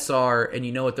the Nets are, and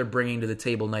you know what they're bringing to the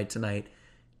table night to night.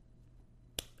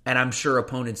 And I'm sure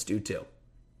opponents do too.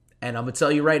 And I'm going to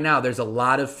tell you right now, there's a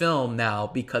lot of film now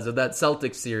because of that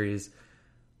Celtics series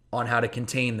on how to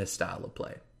contain this style of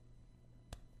play.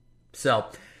 So,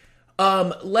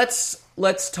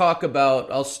 let's talk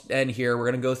about, I'll end here.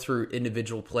 We're going to go through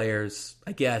individual players,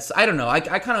 I guess. I don't know. I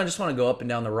kind of just want to go up and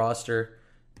down the roster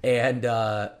and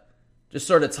just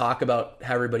sort of talk about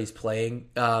how everybody's playing.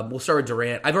 We'll start with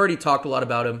Durant. I've already talked a lot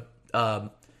about him.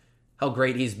 How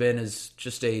great he's been is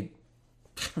just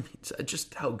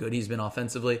just how good he's been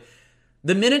offensively.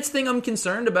 The minutes thing I'm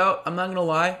concerned about, I'm not going to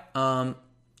lie.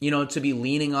 To be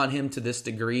leaning on him to this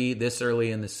degree this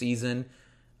early in the season.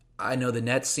 I know the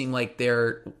Nets seem like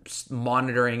they're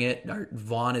monitoring it.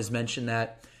 Vaughn has mentioned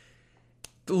that.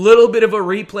 A little bit of a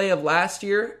replay of last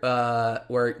year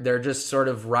where they're just sort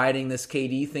of riding this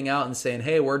KD thing out and saying,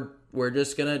 hey, we're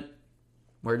just gonna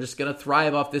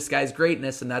thrive off this guy's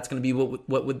greatness, and that's gonna be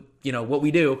what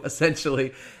we do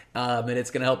essentially, and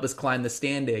it's gonna help us climb the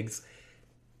standings.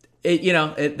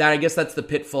 I guess that's the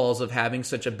pitfalls of having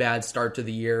such a bad start to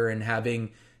the year and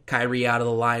having Kyrie out of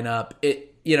the lineup.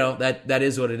 That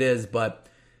is what it is, but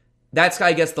that's,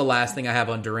 I guess, the last thing I have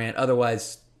on Durant.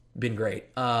 Otherwise, been great.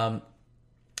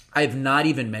 I've not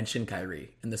even mentioned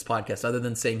Kyrie in this podcast other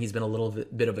than saying he's been a little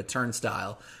bit of a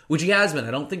turnstile, which he has been.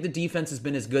 I don't think the defense has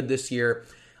been as good this year.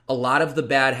 A lot of the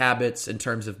bad habits in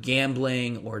terms of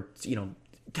gambling or,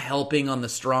 helping on the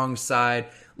strong side,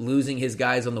 losing his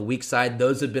guys on the weak side,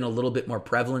 those have been a little bit more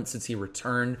prevalent since he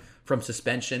returned from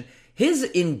suspension. His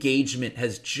engagement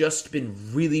has just been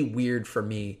really weird for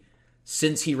me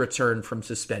since he returned from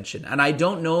suspension. And I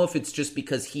don't know if it's just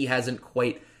because he hasn't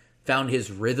quite found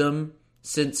his rhythm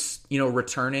since,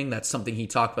 returning. That's something he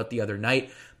talked about the other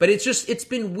night. But it's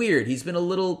been weird. He's been a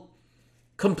little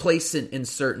complacent in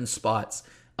certain spots.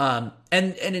 And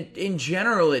in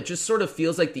general, it just sort of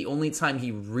feels like the only time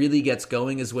he really gets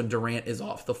going is when Durant is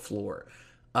off the floor.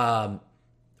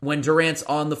 When Durant's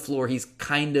on the floor, he's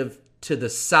kind of to the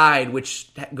side,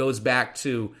 which goes back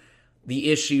to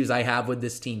the issues I have with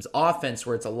this team's offense,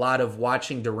 where it's a lot of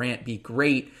watching Durant be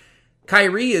great.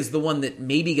 Kyrie is the one that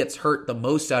maybe gets hurt the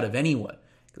most out of anyone.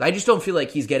 I just don't feel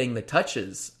like he's getting the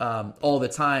touches all the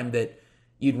time that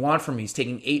you'd want from him. He's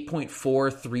taking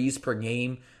 8.4 threes per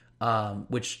game,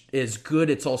 which is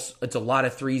good. It's a lot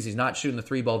of threes. He's not shooting the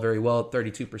three ball very well at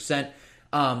 32%.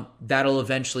 That'll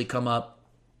eventually come up.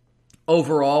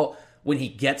 Overall, when he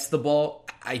gets the ball,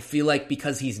 I feel like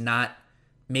because he's not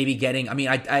maybe getting...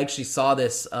 I actually saw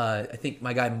this. I think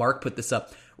my guy Mark put this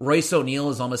up. Royce O'Neal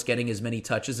is almost getting as many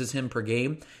touches as him per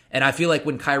game. And I feel like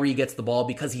when Kyrie gets the ball,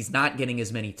 because he's not getting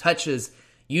as many touches,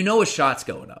 a shot's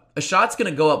going up. A shot's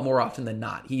going to go up more often than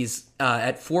not. He's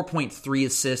at 4.3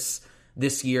 assists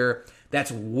this year.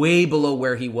 That's way below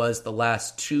where he was the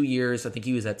last 2 years. I think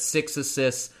he was at 6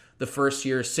 assists the first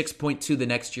year, 6.2 the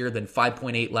next year, then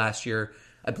 5.8 last year.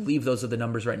 I believe those are the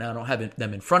numbers right now. I don't have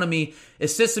them in front of me.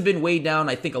 Assists have been way down.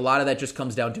 I think a lot of that just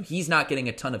comes down to he's not getting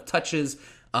a ton of touches.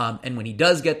 And when he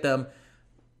does get them,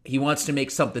 he wants to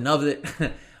make something of it,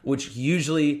 which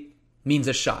usually means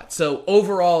a shot. So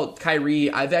overall, Kyrie,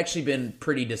 I've actually been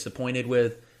pretty disappointed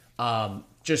with.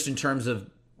 Just in terms of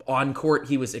on court,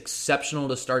 he was exceptional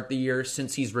to start the year.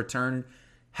 Since he's returned,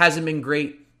 hasn't been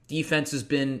great. Defense has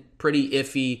been pretty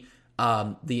iffy.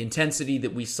 The intensity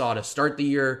that we saw to start the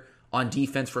year on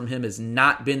defense from him has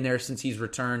not been there since he's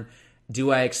returned.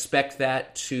 Do I expect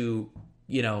that to,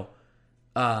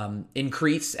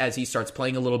 increase as he starts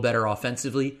playing a little better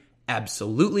offensively?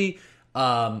 Absolutely.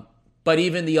 But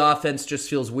even the offense just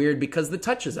feels weird because the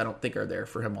touches I don't think are there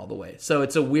for him all the way. So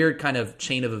it's a weird kind of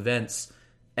chain of events.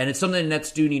 And it's something the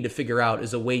Nets do need to figure out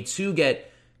as a way to get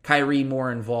Kyrie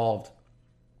more involved.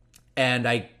 And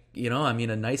a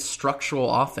nice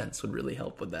structural offense would really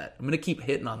help with that. I'm going to keep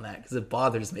hitting on that because it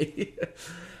bothers me.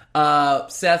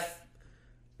 Seth,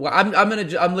 well, I'm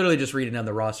literally just reading down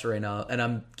the roster right now, and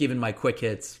I'm giving my quick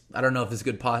hits. I don't know if it's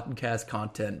good podcast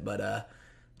content, but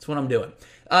it's what I'm doing.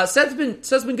 Seth's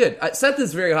been good. Seth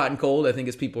is very hot and cold, I think,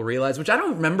 as people realize, which I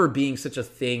don't remember being such a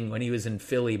thing when he was in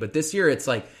Philly. But this year, it's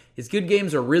like his good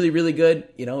games are really, really good.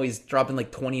 He's dropping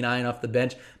like 29 off the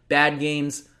bench. Bad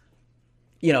games,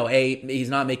 he's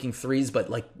not making threes,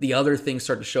 but like the other things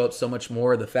start to show up so much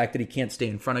more. The fact that he can't stay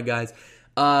in front of guys.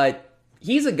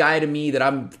 He's a guy to me that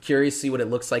I'm curious to see what it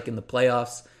looks like in the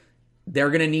playoffs. They're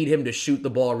going to need him to shoot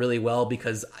the ball really well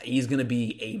because he's going to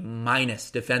be a minus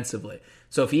defensively.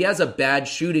 So if he has a bad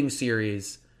shooting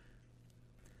series,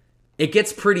 it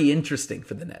gets pretty interesting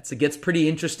for the Nets. It gets pretty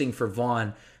interesting for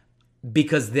Vaughn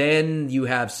because then you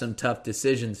have some tough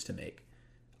decisions to make.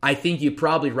 I think you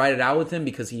probably ride it out with him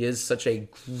because he is such a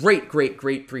great, great,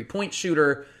 great three-point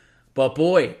shooter. But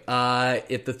boy,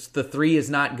 if the three is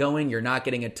not going, you're not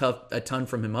getting a ton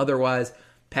from him otherwise.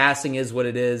 Passing is what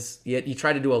it is. He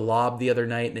tried to do a lob the other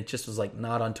night, and it just was like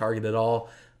not on target at all.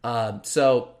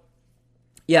 So,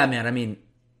 yeah, man,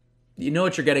 you know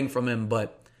what you're getting from him,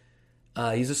 but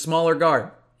he's a smaller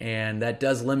guard, and that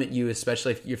does limit you,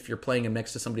 especially if you're playing him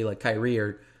next to somebody like Kyrie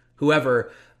or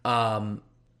whoever.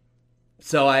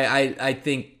 So I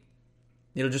think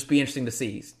it'll just be interesting to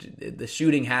see. The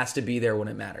shooting has to be there when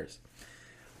it matters.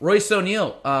 Royce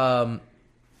O'Neal.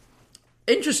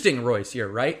 Interesting Royce here,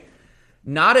 right?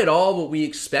 Not at all what we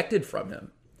expected from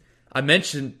him. I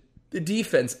mentioned the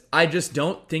defense. I just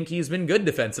don't think he's been good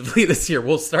defensively this year.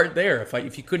 We'll start there.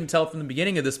 If you couldn't tell from the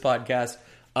beginning of this podcast,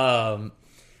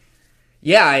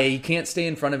 he can't stay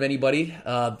in front of anybody.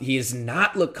 He has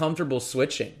not looked comfortable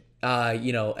switching.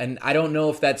 And I don't know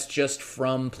if that's just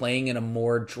from playing in a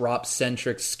more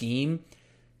drop-centric scheme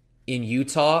in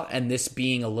Utah and this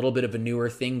being a little bit of a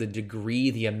newer thing, the degree,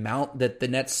 the amount that the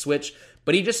Nets switch,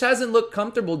 but he just hasn't looked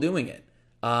comfortable doing it.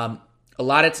 A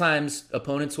lot of times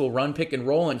opponents will run pick and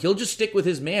roll and he'll just stick with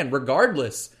his man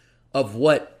regardless of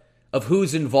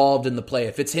who's involved in the play.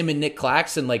 If it's him and Nick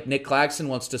Claxton, like Nick Claxton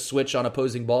wants to switch on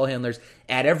opposing ball handlers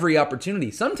at every opportunity,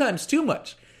 sometimes too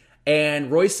much. And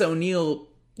Royce O'Neal,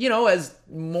 as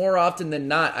more often than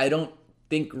not, I don't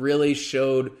think really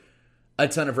showed a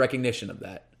ton of recognition of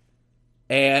that.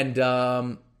 And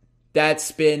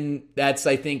that's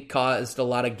I think caused a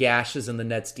lot of gashes in the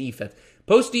Nets defense.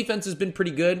 Post defense has been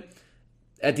pretty good.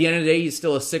 At the end of the day, he's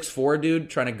still a 6'4" dude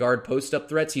trying to guard post-up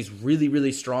threats. He's really,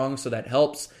 really strong, so that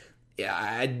helps.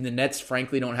 The Nets,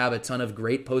 frankly, don't have a ton of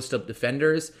great post-up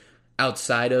defenders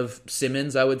outside of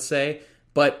Simmons, I would say.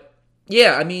 But,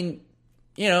 yeah, I mean,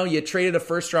 you traded a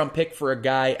first-round pick for a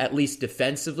guy, at least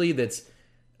defensively, that's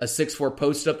a 6'4"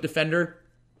 post-up defender.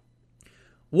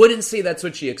 Wouldn't say that's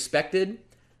what you expected,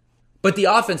 but the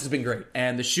offense has been great,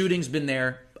 and the shooting's been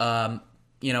there.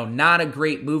 Not a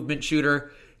great movement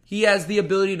shooter. He has the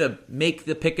ability to make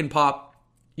the pick and pop,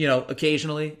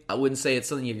 occasionally. I wouldn't say it's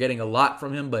something you're getting a lot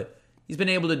from him, but he's been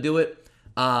able to do it.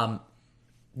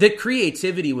 The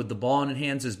creativity with the ball in his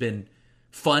hands has been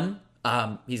fun.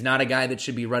 He's not a guy that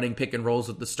should be running pick and rolls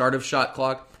at the start of shot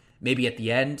clock, maybe at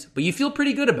the end, but you feel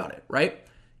pretty good about it, right?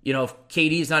 If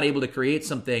KD's not able to create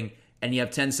something and you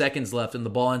have 10 seconds left and the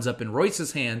ball ends up in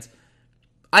Royce's hands,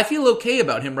 I feel okay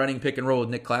about him running pick and roll with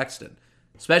Nick Claxton,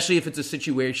 especially if it's a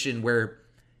situation where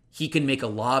he can make a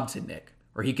lob to Nick,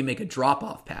 or he can make a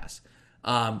drop-off pass,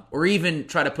 or even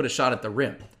try to put a shot at the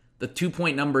rim. The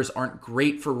 2-point numbers aren't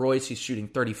great for Royce. He's shooting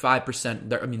 35%.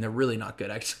 They're really not good,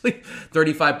 actually.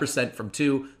 35% from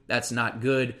 2. That's not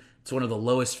good. It's one of the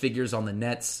lowest figures on the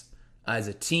Nets as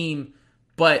a team.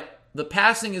 But the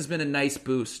passing has been a nice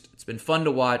boost. It's been fun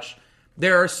to watch.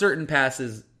 There are certain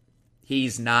passes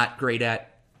he's not great at.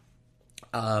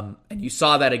 And you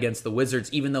saw that against the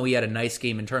Wizards, even though he had a nice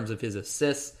game in terms of his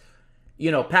assists.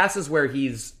 Passes where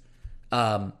he's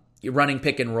running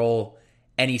pick and roll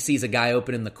and he sees a guy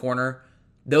open in the corner,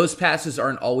 those passes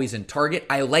aren't always in target.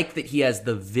 I like that he has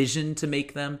the vision to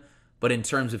make them, but in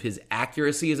terms of his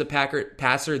accuracy as a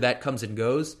passer, that comes and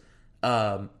goes.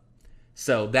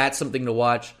 So that's something to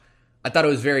watch. I thought it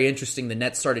was very interesting. The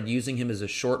Nets started using him as a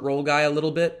short roll guy a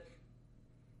little bit.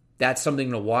 That's something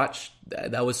to watch.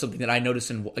 That was something that I noticed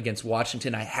against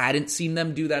Washington. I hadn't seen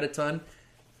them do that a ton.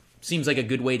 Seems like a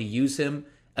good way to use him.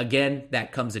 Again,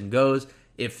 that comes and goes.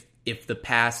 If the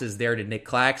pass is there to Nick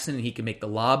Claxton and he can make the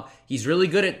lob, he's really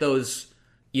good at those,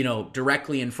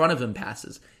 directly in front of him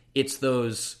passes. It's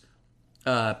those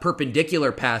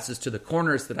perpendicular passes to the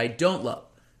corners that I don't love.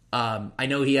 I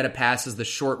know he had a pass as the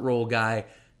short roll guy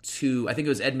to, I think it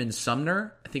was Edmund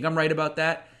Sumner. I think I'm right about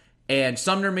that. And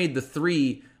Sumner made the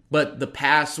 3, but the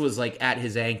pass was at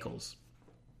his ankles.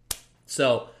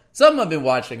 So something I've been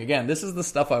watching. Again, this is the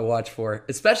stuff I watch for,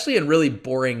 especially in really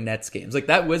boring Nets games.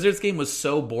 That Wizards game was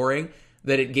so boring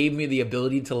that it gave me the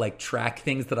ability to track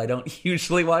things that I don't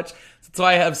usually watch. That's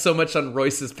why I have so much on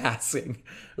Royce's passing,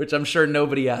 which I'm sure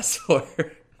nobody asked for.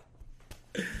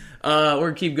 We're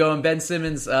going to keep going. Ben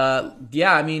Simmons, I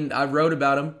wrote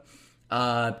about him.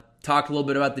 Talked a little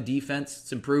bit about the defense.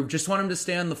 It's improved. Just want him to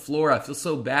stay on the floor. I feel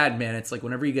so bad, man. It's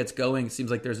whenever he gets going, it seems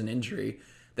like there's an injury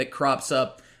that crops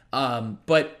up.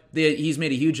 But he's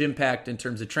made a huge impact in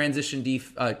terms of transition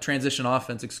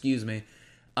offense,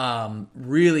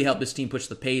 really helped this team push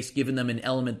the pace, giving them an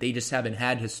element they just haven't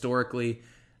had historically.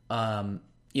 And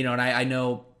I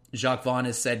know Jacques Vaughn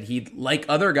has said he'd like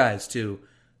other guys to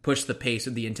push the pace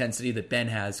with the intensity that Ben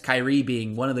has. Kyrie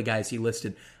being one of the guys he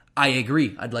listed. I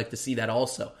agree. I'd like to see that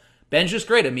also. Ben's just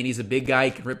great. He's a big guy.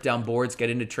 He can rip down boards, get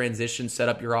into transition, set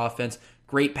up your offense.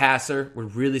 Great passer. We're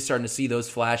really starting to see those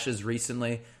flashes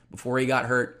recently. Before he got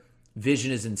hurt,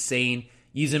 vision is insane.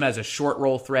 Use him as a short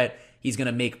roll threat. He's going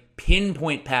to make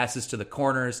pinpoint passes to the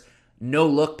corners, no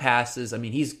look passes.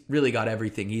 He's really got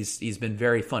everything. He's been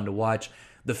very fun to watch.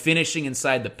 The finishing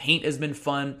inside the paint has been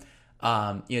fun.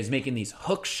 He's making these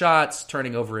hook shots,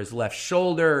 turning over his left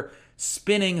shoulder,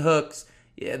 spinning hooks.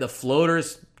 Yeah, the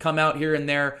floaters come out here and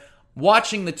there.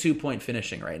 Watching the 2-point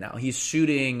finishing right now. He's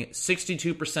shooting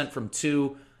 62% from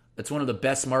 2. That's one of the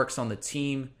best marks on the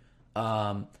team.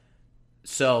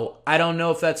 So I don't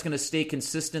know if that's going to stay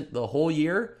consistent the whole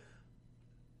year.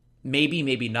 Maybe,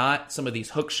 maybe not. Some of these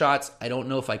hook shots, I don't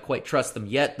know if I quite trust them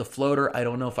yet. The floater, I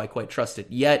don't know if I quite trust it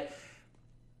yet.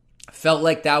 Felt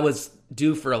like that was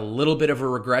due for a little bit of a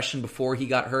regression before he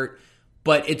got hurt.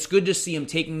 But it's good to see him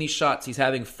taking these shots. He's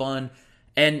having fun.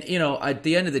 And, at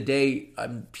the end of the day,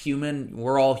 I'm human.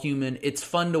 We're all human. It's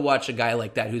fun to watch a guy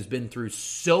like that who's been through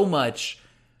so much,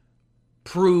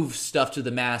 prove stuff to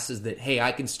the masses that, hey,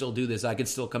 I can still do this. I can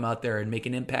still come out there and make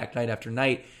an impact night after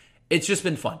night. It's just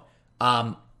been fun.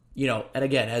 And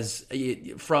again, as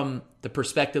from the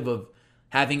perspective of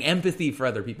having empathy for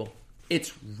other people,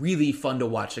 it's really fun to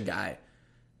watch a guy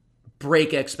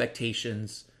break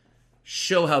expectations,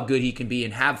 show how good he can be,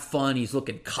 and have fun. He's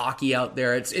looking cocky out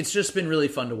there. It's just been really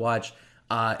fun to watch.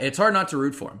 It's hard not to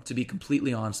root for him, to be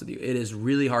completely honest with you. It is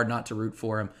really hard not to root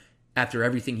for him after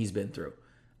everything he's been through.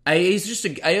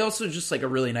 I also just a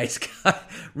really nice guy.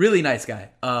 Really nice guy.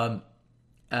 I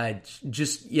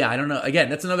don't know. Again,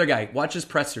 that's another guy. Watch his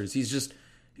pressers.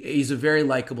 He's a very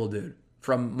likable dude,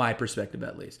 from my perspective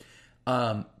at least.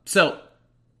 So,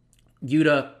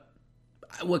 Yuta,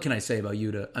 what can I say about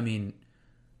Yuta? I mean,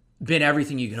 been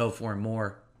everything you could hope for and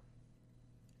more.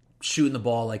 Shooting the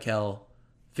ball like hell.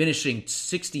 Finishing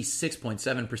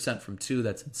 66.7% from 2.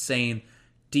 That's insane.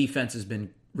 Defense has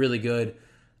been really good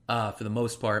for the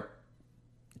most part.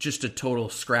 Just a total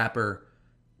scrapper.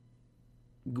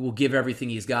 Will give everything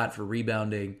he's got for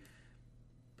rebounding.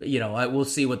 We'll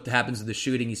see what happens with the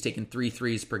shooting. He's taken 3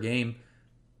 threes per game.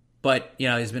 But,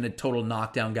 he's been a total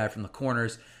knockdown guy from the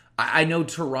corners. I know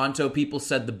Toronto people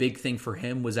said the big thing for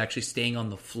him was actually staying on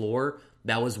the floor.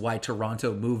 That was why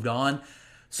Toronto moved on.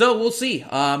 So we'll see.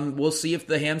 We'll see if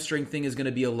the hamstring thing is going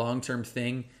to be a long-term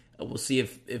thing. We'll see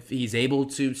if he's able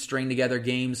to string together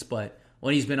games. But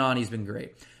when he's been on, he's been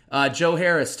great. Joe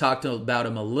Harris, talked about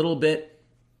him a little bit.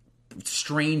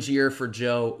 Strange year for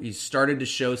Joe. He's started to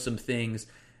show some things.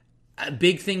 A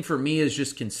big thing for me is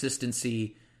just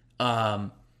consistency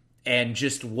and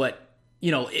just what,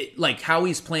 like how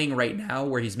he's playing right now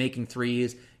where he's making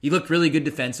threes. He looked really good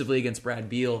defensively against Brad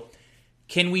Beal.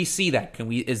 Can we see that?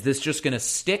 Is this just going to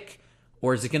stick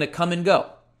or is it going to come and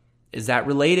go? Is that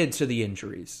related to the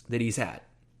injuries that he's had?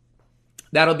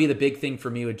 That'll be the big thing for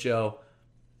me with Joe.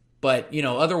 But,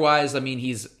 otherwise, I mean,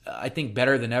 he's, I think,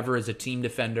 better than ever as a team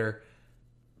defender.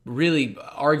 Really,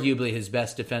 arguably his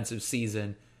best defensive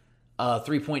season.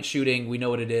 3-point shooting, we know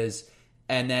what it is.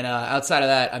 And then outside of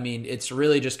that, I mean, it's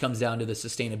really just comes down to the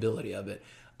sustainability of it.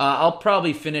 I'll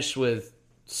probably finish with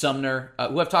Sumner,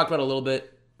 who I've talked about a little bit.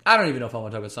 I don't even know if I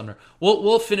want to talk about Sumner.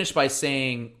 We'll finish by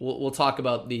saying we'll talk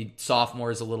about the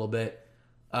sophomores a little bit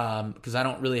because I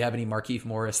don't really have any Markieff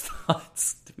Morris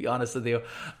thoughts, to be honest with you.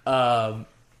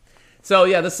 So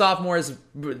yeah, the sophomores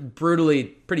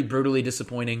pretty brutally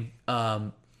disappointing.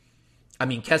 I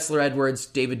mean, Kessler Edwards,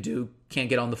 David Duke can't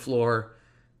get on the floor.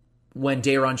 When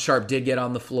Day'Ron Sharpe did get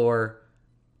on the floor,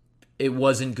 it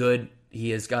wasn't good. He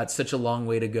has got such a long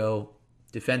way to go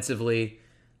defensively,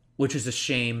 which is a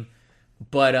shame.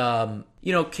 But,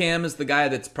 Cam is the guy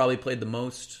that's probably played the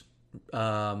most.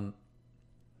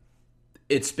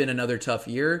 It's been another tough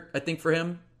year, I think, for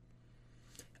him.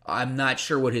 I'm not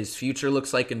sure what his future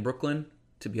looks like in Brooklyn,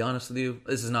 to be honest with you.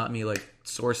 This is not me,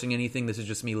 sourcing anything. This is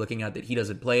just me looking at that he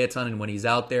doesn't play a ton, and when he's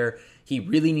out there, he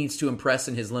really needs to impress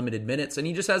in his limited minutes, and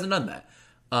he just hasn't done that.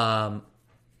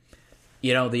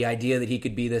 The idea that he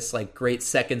could be this great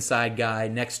second side guy,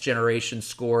 next generation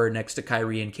scorer next to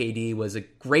Kyrie and KD was a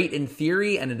great in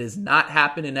theory, and it has not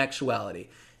happened in actuality.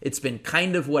 It's been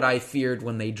kind of what I feared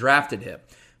when they drafted him,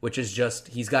 which is just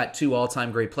he's got 2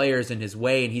 all-time great players in his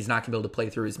way, and he's not going to be able to play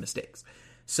through his mistakes.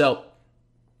 So,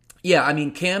 yeah, I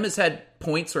mean, Cam has had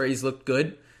points where he's looked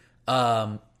good.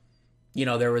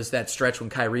 There was that stretch when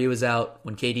Kyrie was out,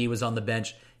 when KD was on the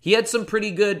bench. He had some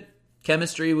pretty good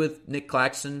chemistry with Nick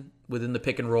Claxton within the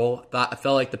pick and roll. I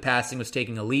felt like the passing was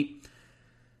taking a leap.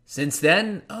 Since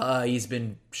then, he's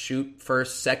been shoot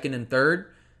first, second, and third.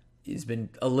 He's been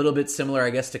a little bit similar,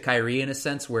 I guess, to Kyrie in a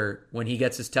sense, where when he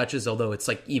gets his touches, although it's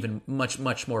even much,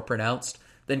 much more pronounced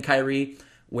than Kyrie,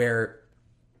 where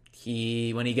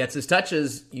when he gets his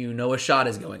touches, a shot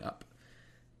is going up.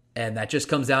 And that just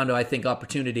comes down to, I think,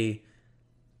 opportunity.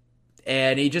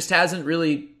 And he just hasn't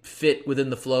really fit within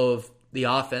the flow of the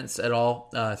offense at all.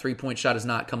 3-point shot has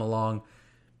not come along.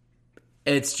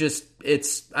 I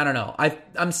don't know.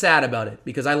 I'm sad about it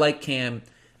because I like Cam.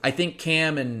 I think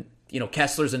Cam and,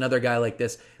 Kessler's another guy like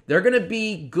this. They're going to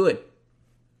be good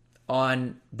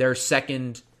on their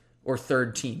second or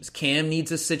third teams. Cam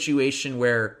needs a situation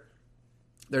where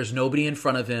there's nobody in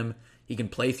front of him. He can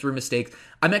play through mistakes.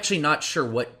 I'm actually not sure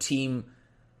what team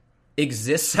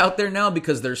exists out there now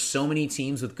because there's so many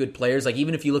teams with good players.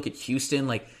 Even if you look at Houston,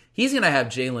 he's going to have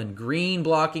Jalen Green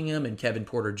blocking him and Kevin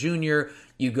Porter Jr.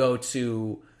 You go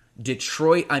to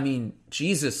Detroit. I mean,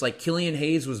 Jesus, Killian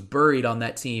Hayes was buried on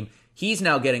that team. He's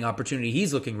now getting opportunity.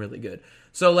 He's looking really good.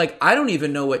 So, I don't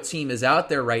even know what team is out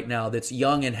there right now that's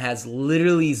young and has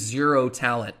literally zero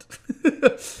talent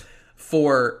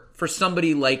for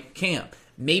somebody like Cam.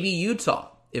 Maybe Utah,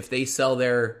 if they sell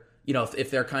their,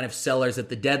 if they're kind of sellers at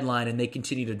the deadline and they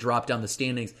continue to drop down the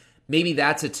standings, maybe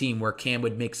that's a team where Cam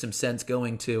would make some sense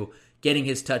going to, getting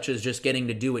his touches, just getting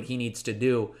to do what he needs to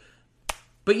do.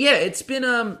 But yeah, it's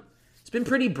been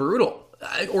pretty brutal.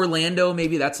 Orlando,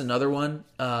 maybe that's another one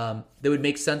that would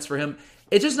make sense for him.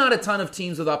 It's just not a ton of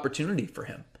teams with opportunity for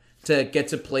him to get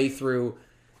to play through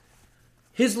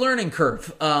his learning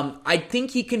curve. I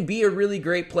think he can be a really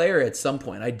great player at some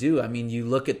point. I do. I mean, you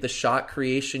look at the shot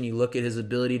creation, you look at his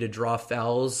ability to draw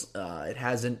fouls. It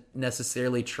hasn't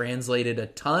necessarily translated a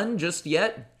ton just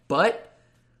yet, but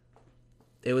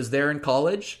it was there in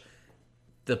college.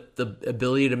 The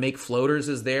ability to make floaters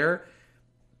is there.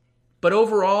 But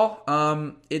overall,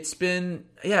 it's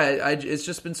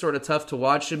just been sort of tough to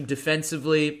watch him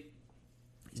defensively.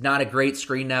 He's not a great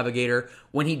screen navigator.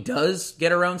 When he does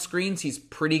get around screens, he's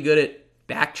pretty good at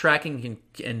backtracking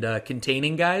and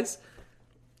containing guys.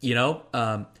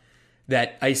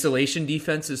 That isolation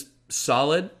defense is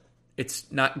solid.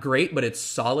 It's not great, but it's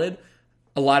solid.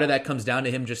 A lot of that comes down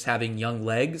to him just having young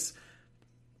legs.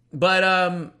 But,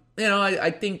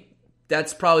 I think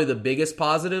that's probably the biggest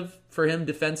positive for him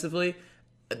defensively.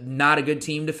 Not a good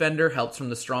team defender. Helps from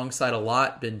the strong side a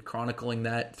lot. Been chronicling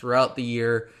that throughout the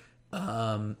year,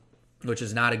 which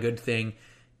is not a good thing.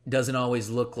 Doesn't always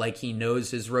look like he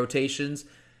knows his rotations.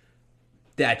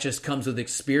 That just comes with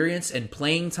experience and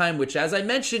playing time, which, as I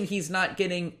mentioned, he's not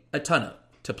getting a ton of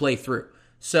to play through.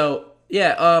 So,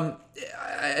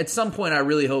 at some point, I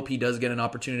really hope he does get an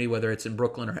opportunity, whether it's in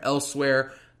Brooklyn or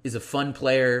elsewhere. He's a fun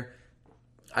player.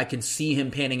 I can see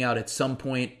him panning out at some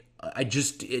point.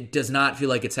 It does not feel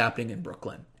like it's happening in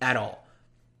Brooklyn at all.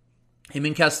 Him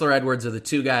and Kessler Edwards are the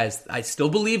two guys. I still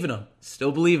believe in them.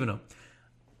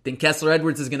 I think Kessler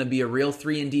Edwards is going to be a real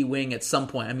 3-and-D wing at some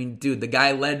point. I mean, dude, the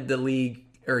guy led the league,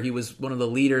 or he was one of the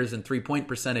leaders in three-point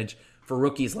percentage for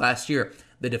rookies last year.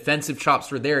 The defensive chops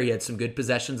were there. He had some good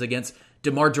possessions against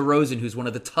DeMar DeRozan, who's one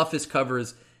of the toughest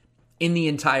covers in the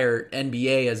entire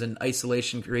NBA as an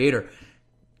isolation creator.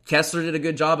 Kessler did a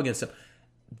good job against him.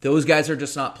 Those guys are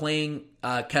just not playing.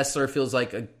 Kessler feels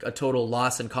like a total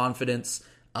loss in confidence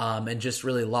and just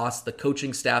really lost the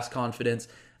coaching staff's confidence.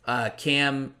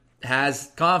 Cam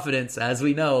has confidence, as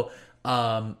we know,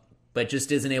 but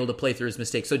just isn't able to play through his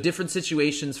mistakes. So different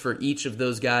situations for each of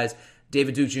those guys.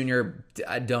 David Duke Jr.,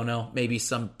 I don't know, maybe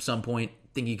some point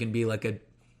think he can be like a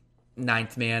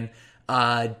ninth man.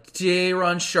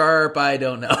 Day'Ron Sharpe, I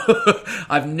don't know.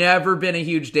 I've never been a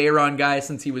huge Day'Ron guy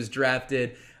since he was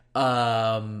drafted.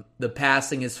 The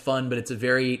passing is fun, but it's a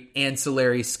very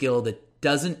ancillary skill that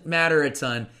doesn't matter a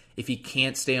ton if he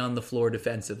can't stay on the floor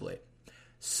defensively.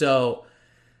 So,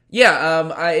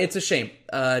 it's a shame.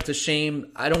 It's a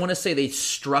shame. I don't want to say they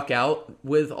struck out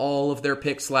with all of their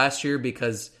picks last year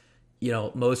because,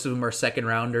 most of them are second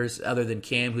rounders other than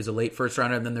Cam, who's a late first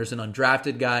rounder, and then there's an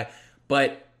undrafted guy.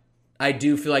 But I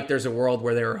do feel like there's a world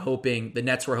where the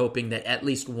Nets were hoping that at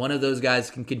least one of those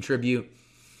guys can contribute.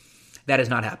 That has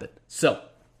not happened. So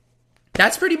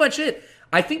that's pretty much it.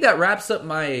 I think that wraps up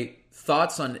my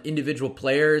thoughts on individual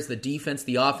players, the defense,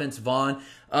 the offense, Vaughn.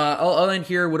 I'll end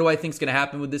here. What do I think is going to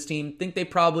happen with this team? I think they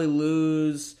probably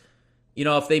lose.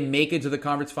 If they make it to the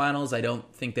conference finals, I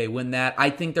don't think they win that.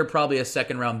 I think they're probably a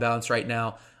second round bounce right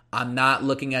now. I'm not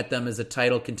looking at them as a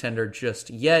title contender just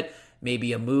yet.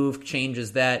 Maybe a move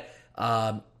changes that.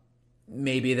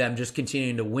 Maybe them just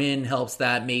continuing to win helps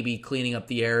that. Maybe cleaning up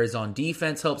the errors on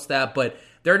defense helps that. But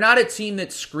they're not a team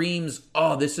that screams,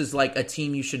 oh, this is like a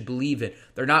team you should believe in.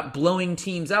 They're not blowing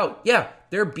teams out. Yeah,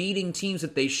 they're beating teams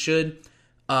that they should.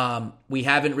 We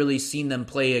haven't really seen them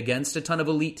play against a ton of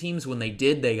elite teams. When they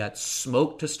did, they got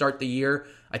smoked to start the year.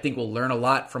 I think we'll learn a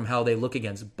lot from how they look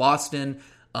against Boston,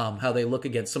 how they look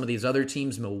against some of these other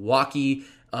teams, Milwaukee,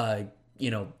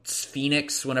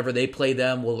 Phoenix, whenever they play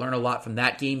them. We'll learn a lot from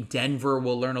that game. Denver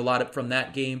will learn a lot from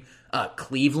that game.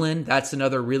 Cleveland, that's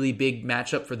another really big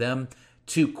matchup for them.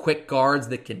 Two quick guards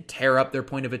that can tear up their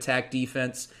point of attack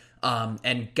defense,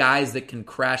 and guys that can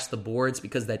crash the boards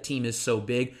because that team is so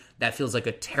big. That feels like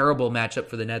a terrible matchup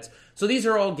for the Nets. So these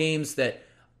are all games that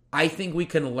I think we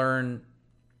can learn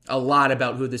a lot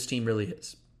about who this team really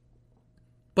is.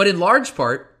 But in large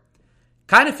part,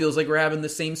 kind of feels like we're having the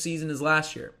same season as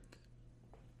last year.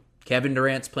 Kevin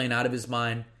Durant's playing out of his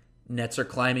mind. Nets are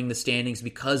climbing the standings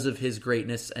because of his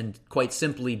greatness, and quite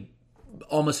simply,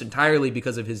 almost entirely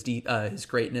because of his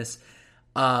greatness.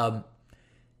 The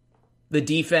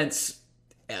defense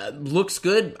looks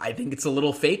good. I think it's a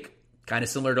little fake, kind of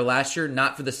similar to last year.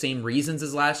 Not for the same reasons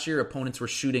as last year. Opponents were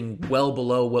shooting well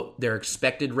below what their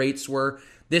expected rates were.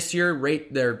 This year,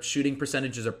 their shooting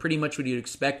percentages are pretty much what you'd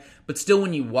expect. But still,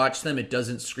 when you watch them, it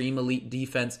doesn't scream elite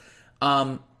defense.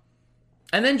 And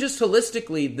then just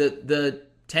holistically, the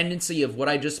tendency of what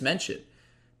I just mentioned.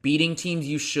 Beating teams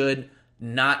you should,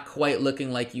 not quite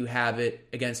looking like you have it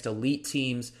against elite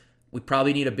teams. We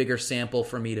probably need a bigger sample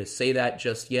for me to say that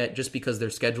just yet, just because their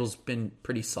schedule's been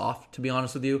pretty soft, to be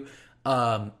honest with you.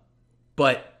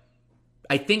 But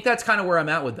I think that's kind of where I'm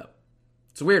at with them.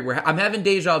 It's weird. I'm having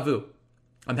deja vu.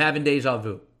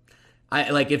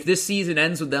 If this season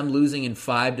ends with them losing in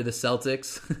 5 to the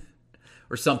Celtics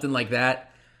or something like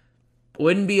that,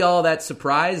 wouldn't be all that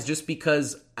surprised, just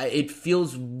because it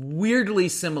feels weirdly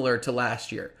similar to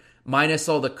last year, minus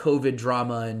all the COVID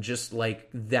drama and just like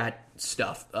that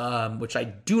stuff, which I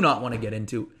do not want to get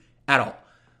into at all.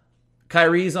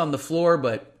 Kyrie's on the floor,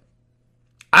 but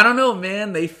I don't know,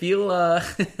 man. They feel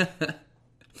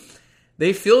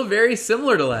they feel very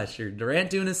similar to last year. Durant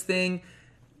doing his thing,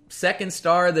 second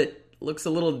star that looks a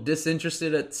little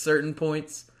disinterested at certain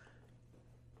points.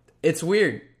 It's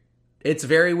weird. It's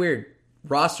very weird.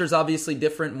 Roster's obviously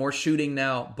different, more shooting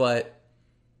now, but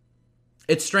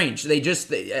it's strange.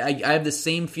 I have the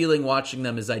same feeling watching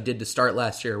them as I did to start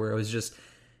last year, where it was just,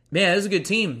 man, this is a good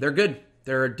team. They're good.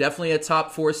 They're definitely a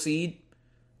top 4 seed.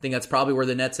 I think that's probably where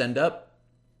the Nets end up.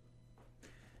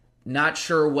 Not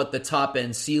sure what the top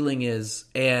end ceiling is.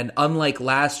 And unlike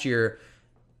last year,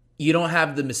 you don't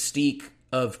have the mystique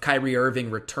of Kyrie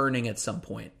Irving returning at some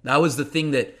point. That was the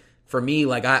thing that, for me,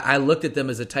 like I looked at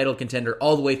them as a title contender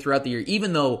all the way throughout the year,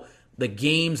 even though the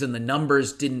games and the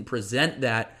numbers didn't present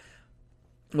that.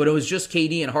 When it was just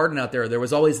KD and Harden out there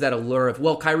was always that allure of,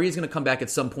 well, Kyrie's going to come back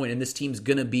at some point and this team's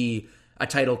going to be a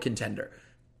title contender.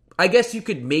 I guess you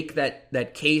could make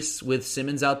that case with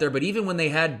Simmons out there, but even when they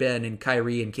had Ben and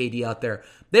Kyrie and KD out there,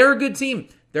 they're a good team.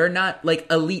 They're not like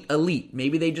elite.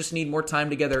 Maybe they just need more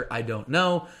time together. I don't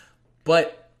know.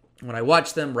 But when I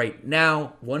watch them right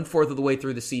now, 1/4 of the way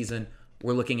through the season,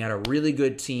 we're looking at a really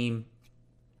good team,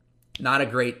 not a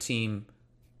great team.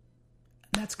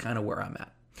 That's kind of where I'm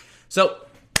at. So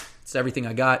that's everything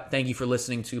I got. Thank you for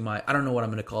listening to my, I don't know what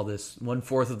I'm going to call this,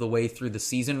 1/4 of the way through the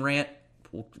season rant.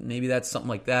 Maybe that's something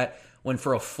like that. Went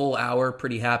for a full hour.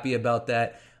 Pretty happy about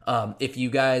that. If you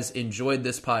guys enjoyed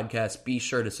this podcast, be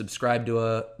sure to subscribe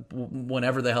to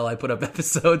whenever the hell I put up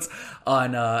episodes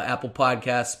on Apple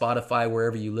Podcasts, Spotify,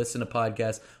 wherever you listen to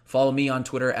podcasts. Follow me on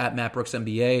Twitter at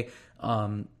MattBrooksNBA.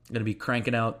 Going to be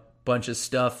cranking out a bunch of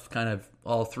stuff kind of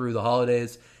all through the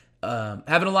holidays.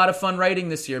 Having a lot of fun writing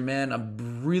this year, man.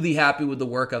 I'm really happy with the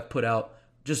work I've put out.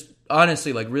 Just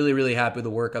honestly, like really, really happy with the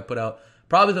work I've put out.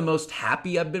 Probably the most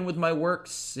happy I've been with my work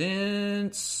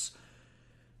since,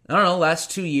 I don't know, last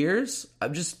 2 years.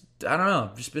 I've just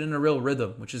been in a real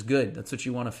rhythm, which is good. That's what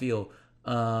you want to feel.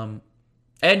 And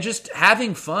just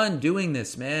having fun doing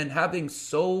this, man. Having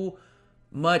so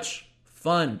much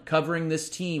fun covering this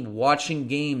team, watching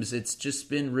games. It's just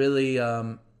been really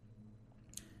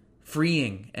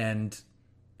freeing and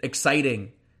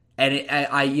exciting. And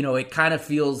it kind of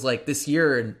feels like this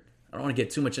year, and I don't want to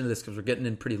get too much into this because we're getting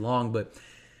in pretty long, but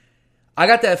I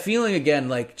got that feeling again,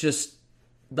 like just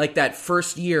like that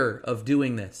first year of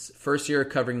doing this, first year of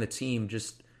covering the team.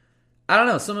 Just, I don't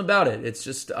know, something about it. It's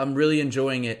just, I'm really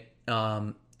enjoying it.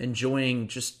 Enjoying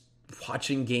just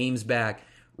watching games back,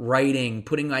 writing,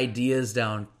 putting ideas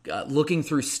down, looking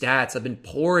through stats. I've been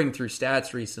pouring through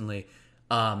stats recently.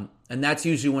 And that's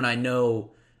usually when I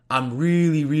know I'm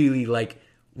really, really,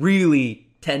 really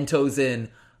 10 toes in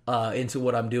into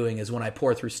what I'm doing, is when I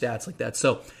pour through stats like that.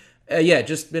 So,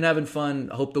 just been having fun.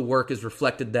 I hope the work has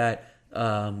reflected that.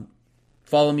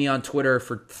 Follow me on Twitter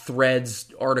for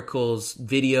threads, articles,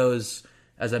 videos.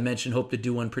 As I mentioned, hope to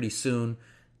do one pretty soon.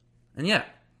 And yeah,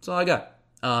 that's all I got.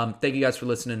 Thank you guys for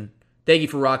listening. Thank you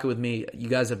for rocking with me. You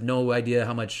guys have no idea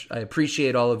how much I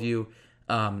appreciate all of you,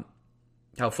 how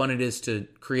fun it is to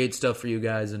create stuff for you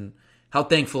guys, and how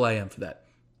thankful I am for that.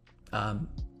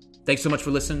 Thanks so much for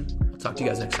listening. I'll talk to you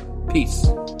guys next time. Peace.